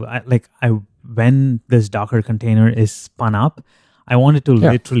want to be able, when this Docker container is spun up, I want it to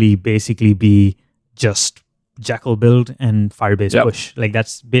literally basically be just Jekyll build and Firebase push. Like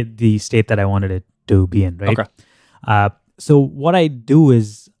that's the state that I wanted it to be in, right? Okay. So what I do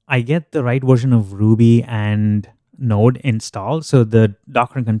is I get the right version of Ruby and Node installed. So the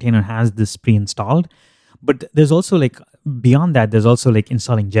Docker container has this pre-installed. But there's also like, beyond that, there's also like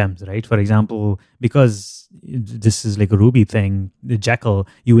installing gems, right? For example, because this is like a Ruby thing, the Jekyll,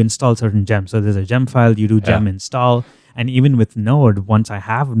 you install certain gems. So there's a gem file, you do gem install. And even with Node, once I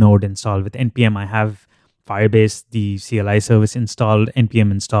have Node installed, with NPM, I have Firebase, the CLI service installed,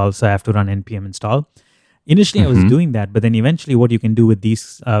 npm install, so I have to run npm install. Initially, I was doing that, but then eventually, what you can do with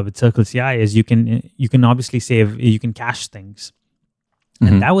these with Circle CI is you can obviously you can cache things,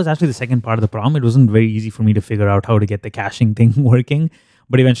 and that was actually the second part of the problem. It wasn't very easy for me to figure out how to get the caching thing working,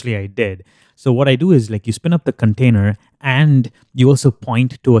 but eventually I did. So what I do is like you spin up the container, and you also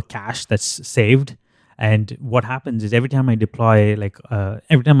point to a cache that's saved. And what happens is every time I deploy,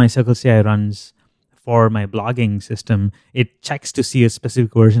 every time my Circle CI runs for my blogging system, it checks to see a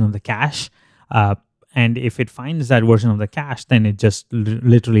specific version of the cache. And if it finds that version of the cache, then it just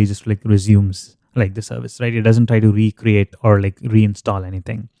literally just like resumes like the service, right? It doesn't try to recreate or like reinstall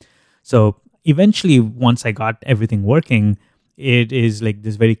anything. So eventually, once I got everything working, it is like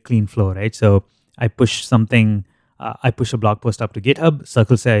this very clean flow, right? So I push something, I push a blog post up to GitHub,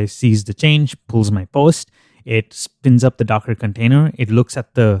 Circle CI sees the change, pulls my post, it spins up the Docker container, it looks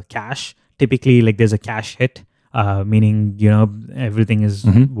at the cache. Typically, like there's a cache hit, meaning, everything is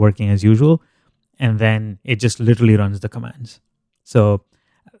working as usual. And then it just literally runs the commands. So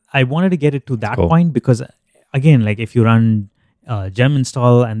I wanted to get it to that point because, again, like if you run gem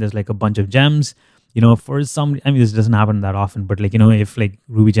install and there's like a bunch of gems, for some, I mean, this doesn't happen that often, but like, if like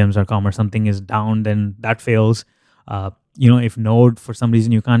rubygems.com or something is down, then that fails. If Node, for some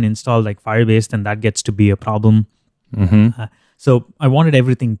reason, you can't install like Firebase, then that gets to be a problem. So I wanted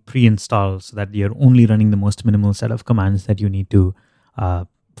everything pre-installed so that you're only running the most minimal set of commands that you need to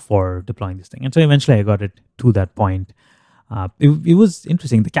for deploying this thing. And so eventually I got it to that point. It was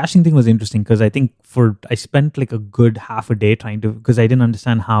interesting. The caching thing was interesting because I think I spent like a good half a day because I didn't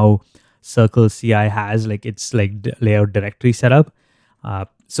understand how Circle CI has like its like layout directory setup.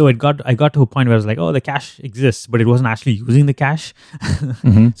 So I got to a point where I was like, oh, the cache exists, but it wasn't actually using the cache.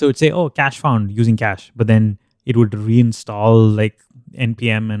 So it'd say, oh, cache found using cache, but then it would reinstall like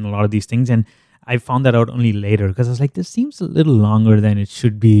npm and a lot of these things. And I found that out only later because I was like, this seems a little longer than it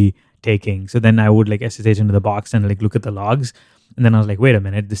should be taking. So then I would like SSH into the box and like look at the logs. And then I was like, wait a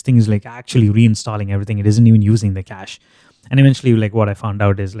minute, this thing is like actually reinstalling everything. It isn't even using the cache. And eventually, like what I found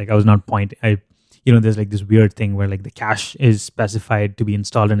out is like I was not there's like this weird thing where like the cache is specified to be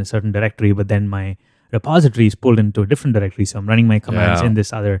installed in a certain directory, but then my repository is pulled into a different directory. So I'm running my commands in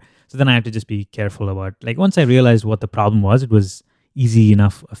this other. So then I have to just be careful about like once I realized what the problem was, it was easy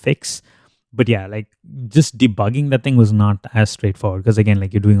enough a fix. But yeah, like just debugging that thing was not as straightforward because again,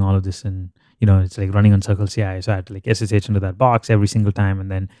 like you're doing all of this and it's like running on Circle CI. So I had to like SSH into that box every single time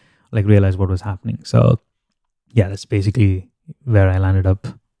and then like realize what was happening. So yeah, that's basically where I landed up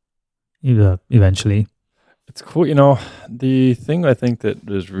eventually. It's cool. The thing I think that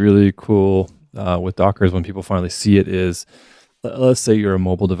is really cool with Docker is when people finally see it is, let's say you're a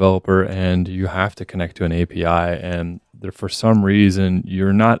mobile developer and you have to connect to an API and for some reason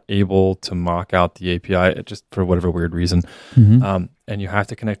you're not able to mock out the API just for whatever weird reason. And you have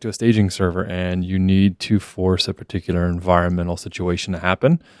to connect to a staging server and you need to force a particular environmental situation to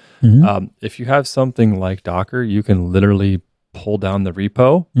happen. If you have something like Docker, you can literally pull down the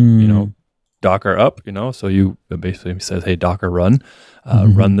repo, Docker up, so you basically says, hey, Docker run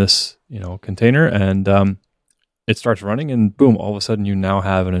this, container, and it starts running, and boom, all of a sudden you now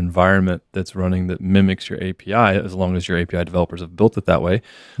have an environment that's running that mimics your API, as long as your API developers have built it that way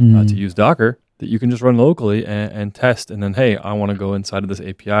to use Docker, that you can just run locally and test, and then, hey, I want to go inside of this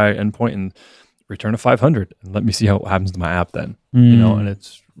API endpoint and return a 500, and let me see what happens to my app then, and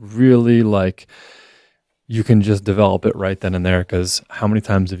it's really like you can just develop it right then and there, because how many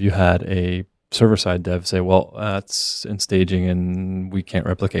times have you had a server-side dev say, well, that's in staging and we can't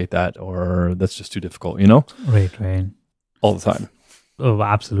replicate that, or that's just too difficult, Right. All the time. Oh,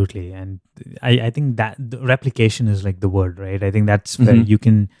 absolutely. And I think that the replication is like the word, right? I think that's where you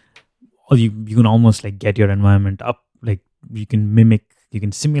can almost like get your environment up, like you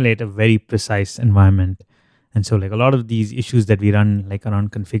can simulate a very precise environment. And so like a lot of these issues that we run like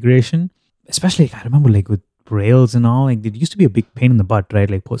around configuration, especially like, I remember like with Rails and all, like it used to be a big pain in the butt, right?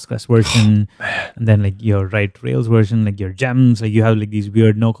 Like Postgres version, and then like your Rails version, like your gems, like you have like these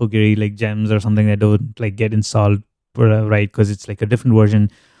weird Nokogiri like gems or something that don't like get installed right because it's like a different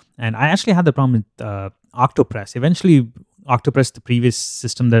version. And I actually had the problem with Octopress. Eventually, Octopress, the previous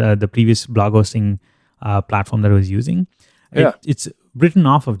system that the previous blog hosting platform that I was using, it's written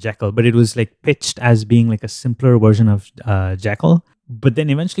off of Jekyll, but it was like pitched as being like a simpler version of Jekyll. But then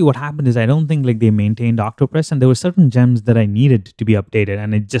eventually what happened is I don't think like they maintained Octopress, and there were certain gems that I needed to be updated,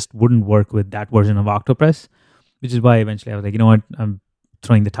 and it just wouldn't work with that version of Octopress, which is why eventually I was like, you know what, I'm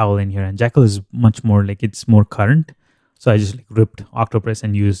throwing the towel in here. And Jekyll is much more like, it's more current. So I just like ripped Octopress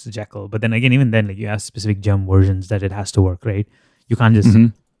and used Jekyll. But then again, even then, like you have specific gem versions that it has to work, right? You can't just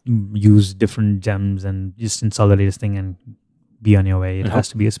use different gems and just install the latest thing and be on your way. It has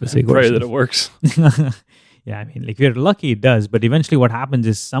to be a specific version. Pray version. that it works. Yeah, I mean, like if you're lucky, it does. But eventually what happens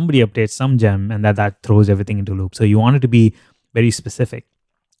is somebody updates some gem and that throws everything into loop. So you want it to be very specific,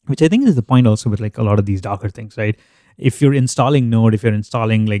 which I think is the point also with like a lot of these Docker things, right? If you're installing Node, if you're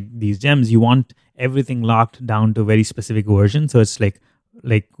installing like these gems, you want everything locked down to a very specific version. So it's like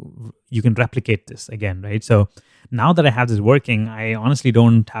you can replicate this again, right? So now that I have this working, I honestly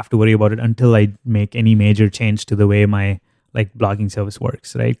don't have to worry about it until I make any major change to the way my like blogging service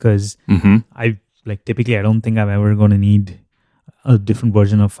works, right? Because typically I don't think I'm ever going to need a different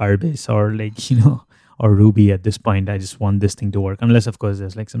version of Firebase or like, or Ruby at this point. I just want this thing to work, unless of course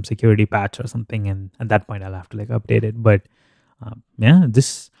there's like some security patch or something, and at that point I'll have to like update it. But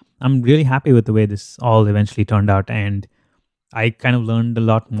I'm really happy with the way this all eventually turned out, and I kind of learned a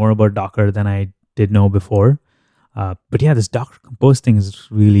lot more about Docker than I did know before. But yeah, this Docker Compose thing is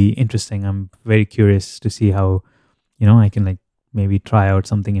really interesting. I'm very curious to see how, I can like maybe try out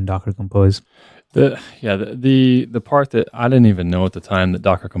something in Docker Compose. The part that I didn't even know at the time that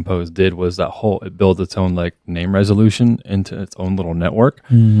Docker Compose did was it builds its own like name resolution into its own little network.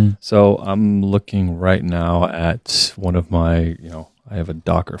 So I'm looking right now at one of my, I have a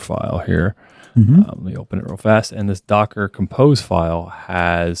Docker file here. Let me open it real fast. And this Docker Compose file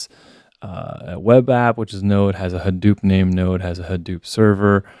has a web app, which is Node, has a Hadoop name Node, has a Hadoop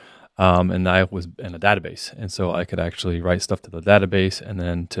server. And I was in a database. And so I could actually write stuff to the database and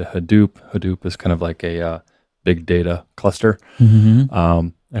then to Hadoop. Hadoop is kind of like a big data cluster.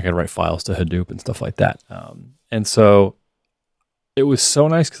 I could write files to Hadoop and stuff like that. And so it was so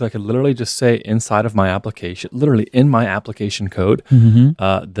nice because I could literally just say inside of my application, literally in my application code,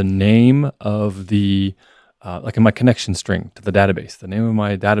 the name of the, like in my connection string to the database, the name of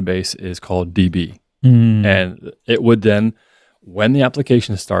my database is called DB. And it would then, when the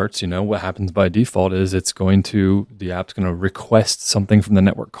application starts, what happens by default is the app's going to request something from the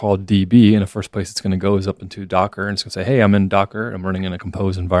network called DB. And the first place it's going to go is up into Docker. And it's going to say, hey, I'm in Docker. I'm running in a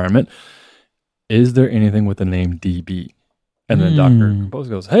Compose environment. Is there anything with the name DB? And then Docker Compose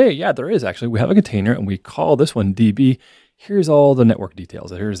goes, hey, yeah, there is actually. We have a container and we call this one DB. Here's all the network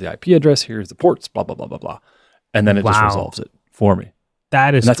details. Here's the IP address. Here's the ports, blah, blah, blah, blah, blah. And then it just resolves it for me.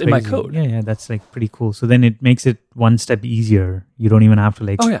 That's crazy. In my code. Yeah, that's like pretty cool. So then it makes it one step easier. You don't even have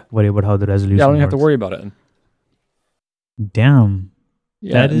to worry about how the resolution Yeah, I don't even works. have to worry about it. Damn.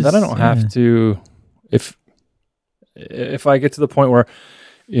 Yeah, then I don't have to, if I get to the point where,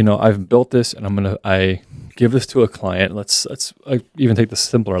 I've built this and I give this to a client. Let's even take this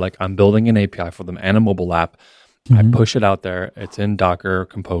simpler. Like I'm building an API for them and a mobile app. I push it out there. It's in Docker,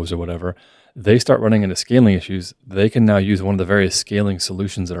 Compose, or whatever. They start running into scaling issues. They can now use one of the various scaling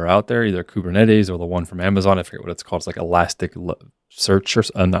solutions that are out there, either Kubernetes or the one from Amazon. I forget what it's called. It's like Elastic Search or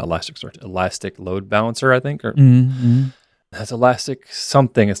not Elastic Search, Elastic Load Balancer, I think. Or that's Elastic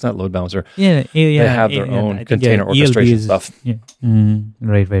something. It's not Load Balancer. Yeah. They have their own container orchestration stuff. Yeah.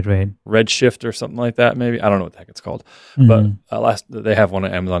 Right. Redshift or something like that, maybe. I don't know what the heck it's called. But they have one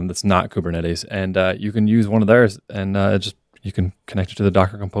at Amazon that's not Kubernetes. And you can use one of theirs and you can connect it to the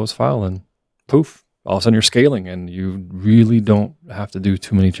Docker Compose file and poof, all of a sudden you're scaling and you really don't have to do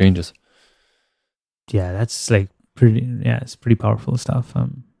too many changes. Yeah, that's like it's pretty powerful stuff.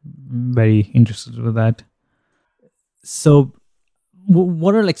 I'm very interested with that. So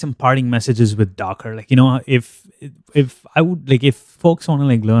what are like some parting messages with Docker? Like, if folks want to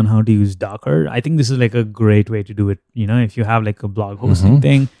like learn how to use Docker, I think this is like a great way to do it. If you have like a blog hosting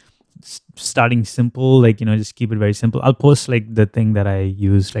thing, starting simple, like, just keep it very simple. I'll post like the thing that I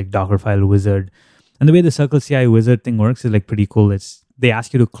use, like Dockerfile Wizard. And the way the CircleCI Wizard thing works is like pretty cool. They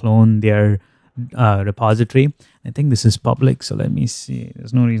ask you to clone their repository. I think this is public, so let me see.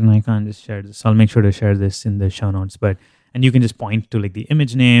 There's no reason I can't just share this. I'll make sure to share this in the show notes. And you can just point to like the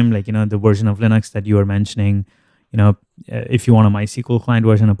image name, like, the version of Linux that you were mentioning. If you want a MySQL client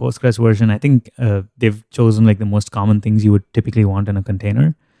version, a Postgres version, I think they've chosen like the most common things you would typically want in a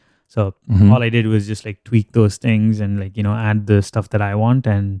container. So all I did was just like tweak those things and like, add the stuff that I want,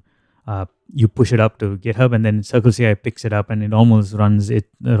 and you push it up to GitHub, and then CircleCI picks it up and it almost runs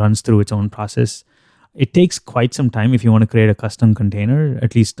through its own process. It takes quite some time if you want to create a custom container,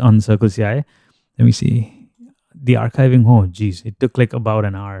 at least on CircleCI. Let me see. The archiving, it took like about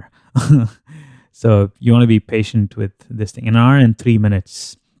an hour. So you want to be patient with this thing. An hour and 3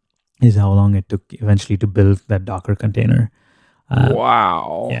 minutes is how long it took eventually to build that Docker container.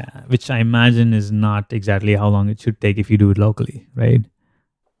 Wow. Yeah, which I imagine is not exactly how long it should take if you do it locally, right?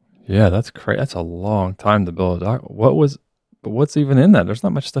 Yeah, that's crazy. That's a long time to build a Docker. What's even in that? There's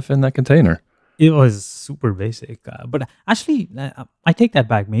not much stuff in that container. It was super basic. But actually, I take that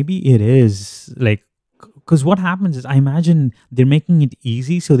back. Maybe it is like, because what happens is I imagine they're making it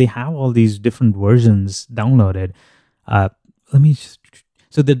easy. So they have all these different versions downloaded.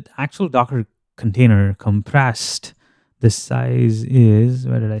 So the actual Docker container compressed, the size is,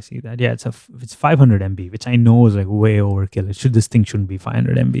 where did I see that? Yeah, it's 500 MB, which I know is like way overkill. This thing shouldn't be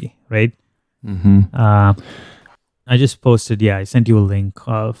 500 MB, right? I just posted, I sent you a link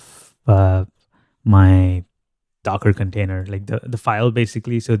of my Docker container, like the file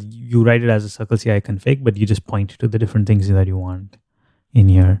basically. So you write it as a CircleCI config, but you just point to the different things that you want in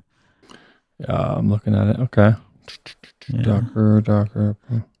here. Yeah, I'm looking at it. Okay. Yeah. Docker.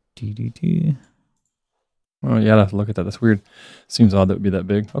 DDT. Oh yeah, I have to look at that. That's weird. Seems odd that would be that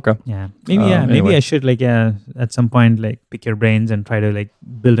big. Okay. Yeah. Maybe anyway. I should at some point like pick your brains and try to like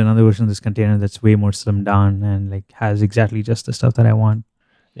build another version of this container that's way more slimmed down and like has exactly just the stuff that I want.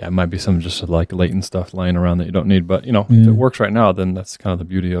 Yeah, it might be some just like latent stuff lying around that you don't need, but if it works right now, then that's kind of the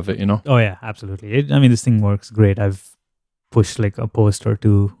beauty of it, Oh yeah, absolutely. This thing works great. I've pushed like a post or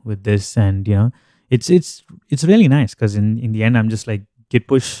two with this, and it's really nice because in the end I'm just like git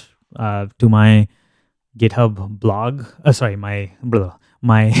push to my GitHub blog. My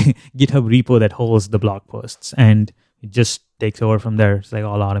GitHub repo that holds the blog posts, and it just takes over from there. It's like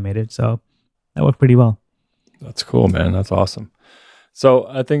all automated, so that worked pretty well. That's cool, man. That's awesome. So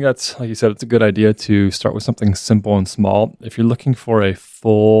I think that's, like you said, it's a good idea to start with something simple and small. If you're looking for a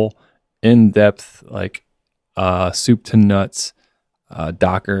full, in-depth, like soup to nuts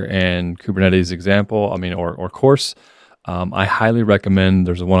Docker and Kubernetes example, or course, I highly recommend.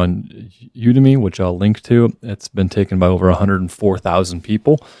 There's one on Udemy, which I'll link to. It's been taken by over 104,000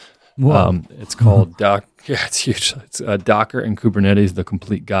 people. It's called Doc. Yeah, it's huge. It's Docker and Kubernetes, the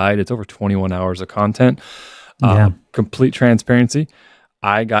complete guide. It's over 21 hours of content. Complete transparency.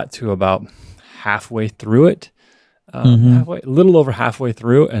 I got to about halfway through it, a little over halfway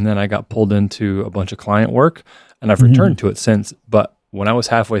through, and then I got pulled into a bunch of client work, and I've returned to it since. But when I was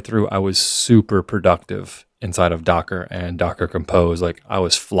halfway through, I was super productive inside of Docker and Docker Compose. Like, I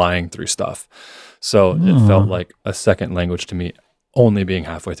was flying through stuff. So it felt like a second language to me, only being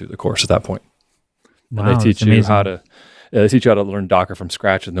halfway through the course at that point. Wow, and they teach you how to learn Docker from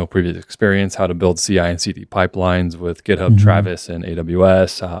scratch with no previous experience, how to build CI and CD pipelines with GitHub, Travis, and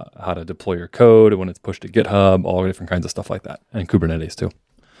AWS, how to deploy your code when it's pushed to GitHub, all different kinds of stuff like that, and Kubernetes too.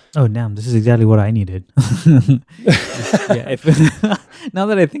 Oh, damn, this is exactly what I needed. Now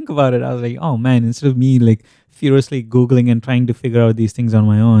that I think about it, I was like, oh man, instead of me like furiously Googling and trying to figure out these things on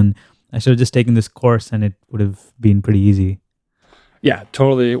my own, I should have just taken this course and it would have been pretty easy. Yeah,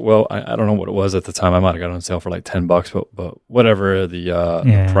 totally. Well, I don't know what it was at the time. I might have got it on sale for like $10, but whatever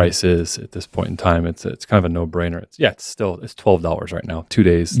the price is at this point in time, it's kind of a no-brainer. It's $12 right now. 2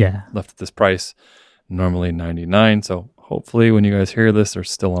 days left at this price. Normally $99. So hopefully when you guys hear this, they're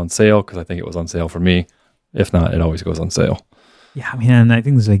still on sale, because I think it was on sale for me. If not, it always goes on sale. Yeah, I mean, and I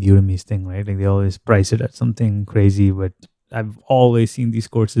think it's like Udemy's thing, right? Like they always price it at something crazy, but I've always seen these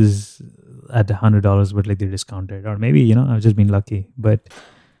courses at $100, but like they're discounted, or maybe I've just been lucky. But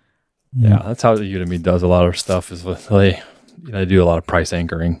yeah, that's how Udemy does a lot of stuff. Is with they do a lot of price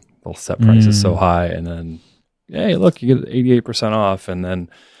anchoring. They'll set prices so high, and then hey, look, you get 88% off, and then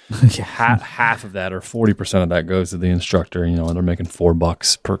half of that or 40% of that goes to the instructor. And they're making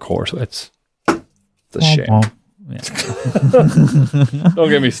 $4 per course. It's a shame. Don't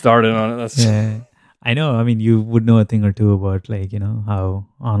get me started on it. I know. I mean, you would know a thing or two about how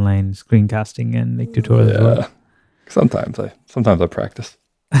online screencasting and like tutorials work. Sometimes I practice.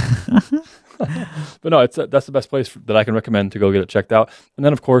 But no, that's the best place that I can recommend to go get it checked out. And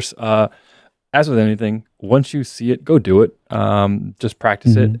then of course, as with anything, once you see it, go do it. Just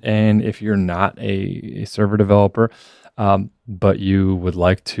practice it. And if you're not a server developer, but you would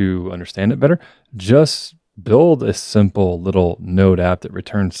like to understand it better, just build a simple little Node app that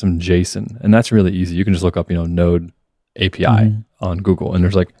returns some JSON. And that's really easy. You can just look up, Node API on Google, and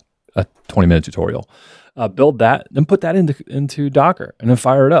there's like a 20-minute tutorial. Build that, then put that into Docker, and then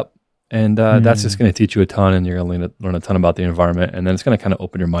fire it up. And that's just going to teach you a ton, and you're going to learn a ton about the environment. And then it's going to kind of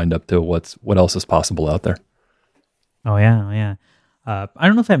open your mind up to what else is possible out there. Oh, yeah. I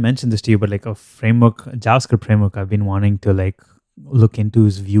don't know if I mentioned this to you, but like a JavaScript framework I've been wanting to like look into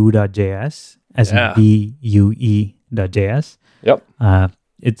is Vue.js, as in Vue.js. Yep.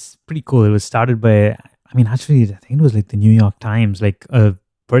 It's pretty cool. It was started by, actually, I think it was like the New York Times, like a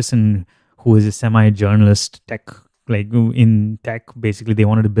person who is a semi-journalist in tech. Basically, they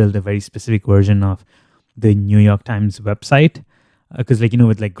wanted to build a very specific version of the New York Times website. Because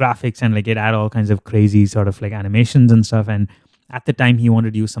with like graphics and like it had all kinds of crazy sort of like animations and stuff. And at the time he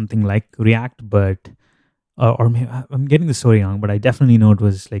wanted to use something like React, but or maybe I'm getting the story wrong, but I definitely know it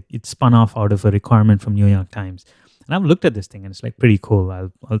was like it spun off out of a requirement from New York Times. And I've looked at this thing and it's like pretty cool.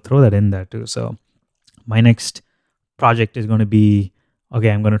 I'll throw that in there too. So my next project is going to be, I'm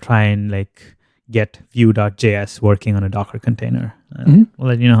going to try and like get Vue.js working on a Docker container. We'll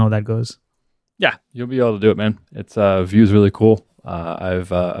let you know how that goes. Yeah, you'll be able to do it, man. It's Vue's really cool. I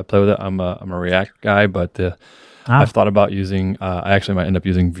play with it. I'm a React guy, but I've thought about using. I actually might end up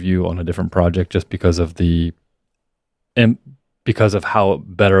using Vue on a different project just because of how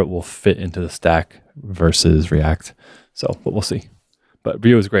better it will fit into the stack versus React. So, but we'll see. But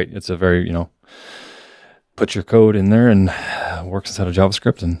Vue is great. It's a very put your code in there and works inside of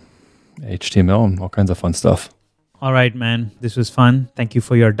JavaScript and HTML and all kinds of fun stuff. All right, man. This was fun. Thank you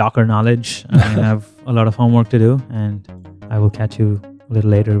for your Docker knowledge. I have a lot of homework to do, and I will catch you a little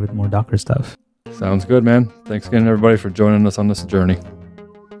later with more Docker stuff. Sounds good, man. Thanks again, everybody, for joining us on this journey.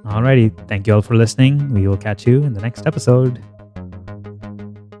 All righty. Thank you all for listening. We will catch you in the next episode.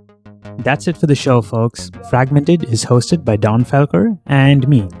 That's it for the show, folks. Fragmented is hosted by Don Felker and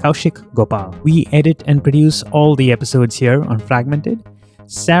me, Kaushik Gopal. We edit and produce all the episodes here on Fragmented.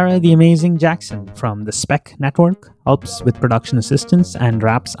 Sarah the Amazing Jackson from the Spec Network helps with production assistance and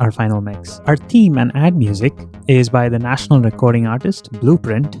wraps our final mix. Our theme and ad music is by the national recording artist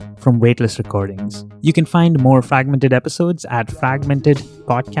Blueprint from Weightless Recordings. You can find more Fragmented episodes at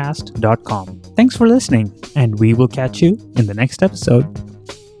fragmentedpodcast.com. Thanks for listening, and we will catch you in the next episode.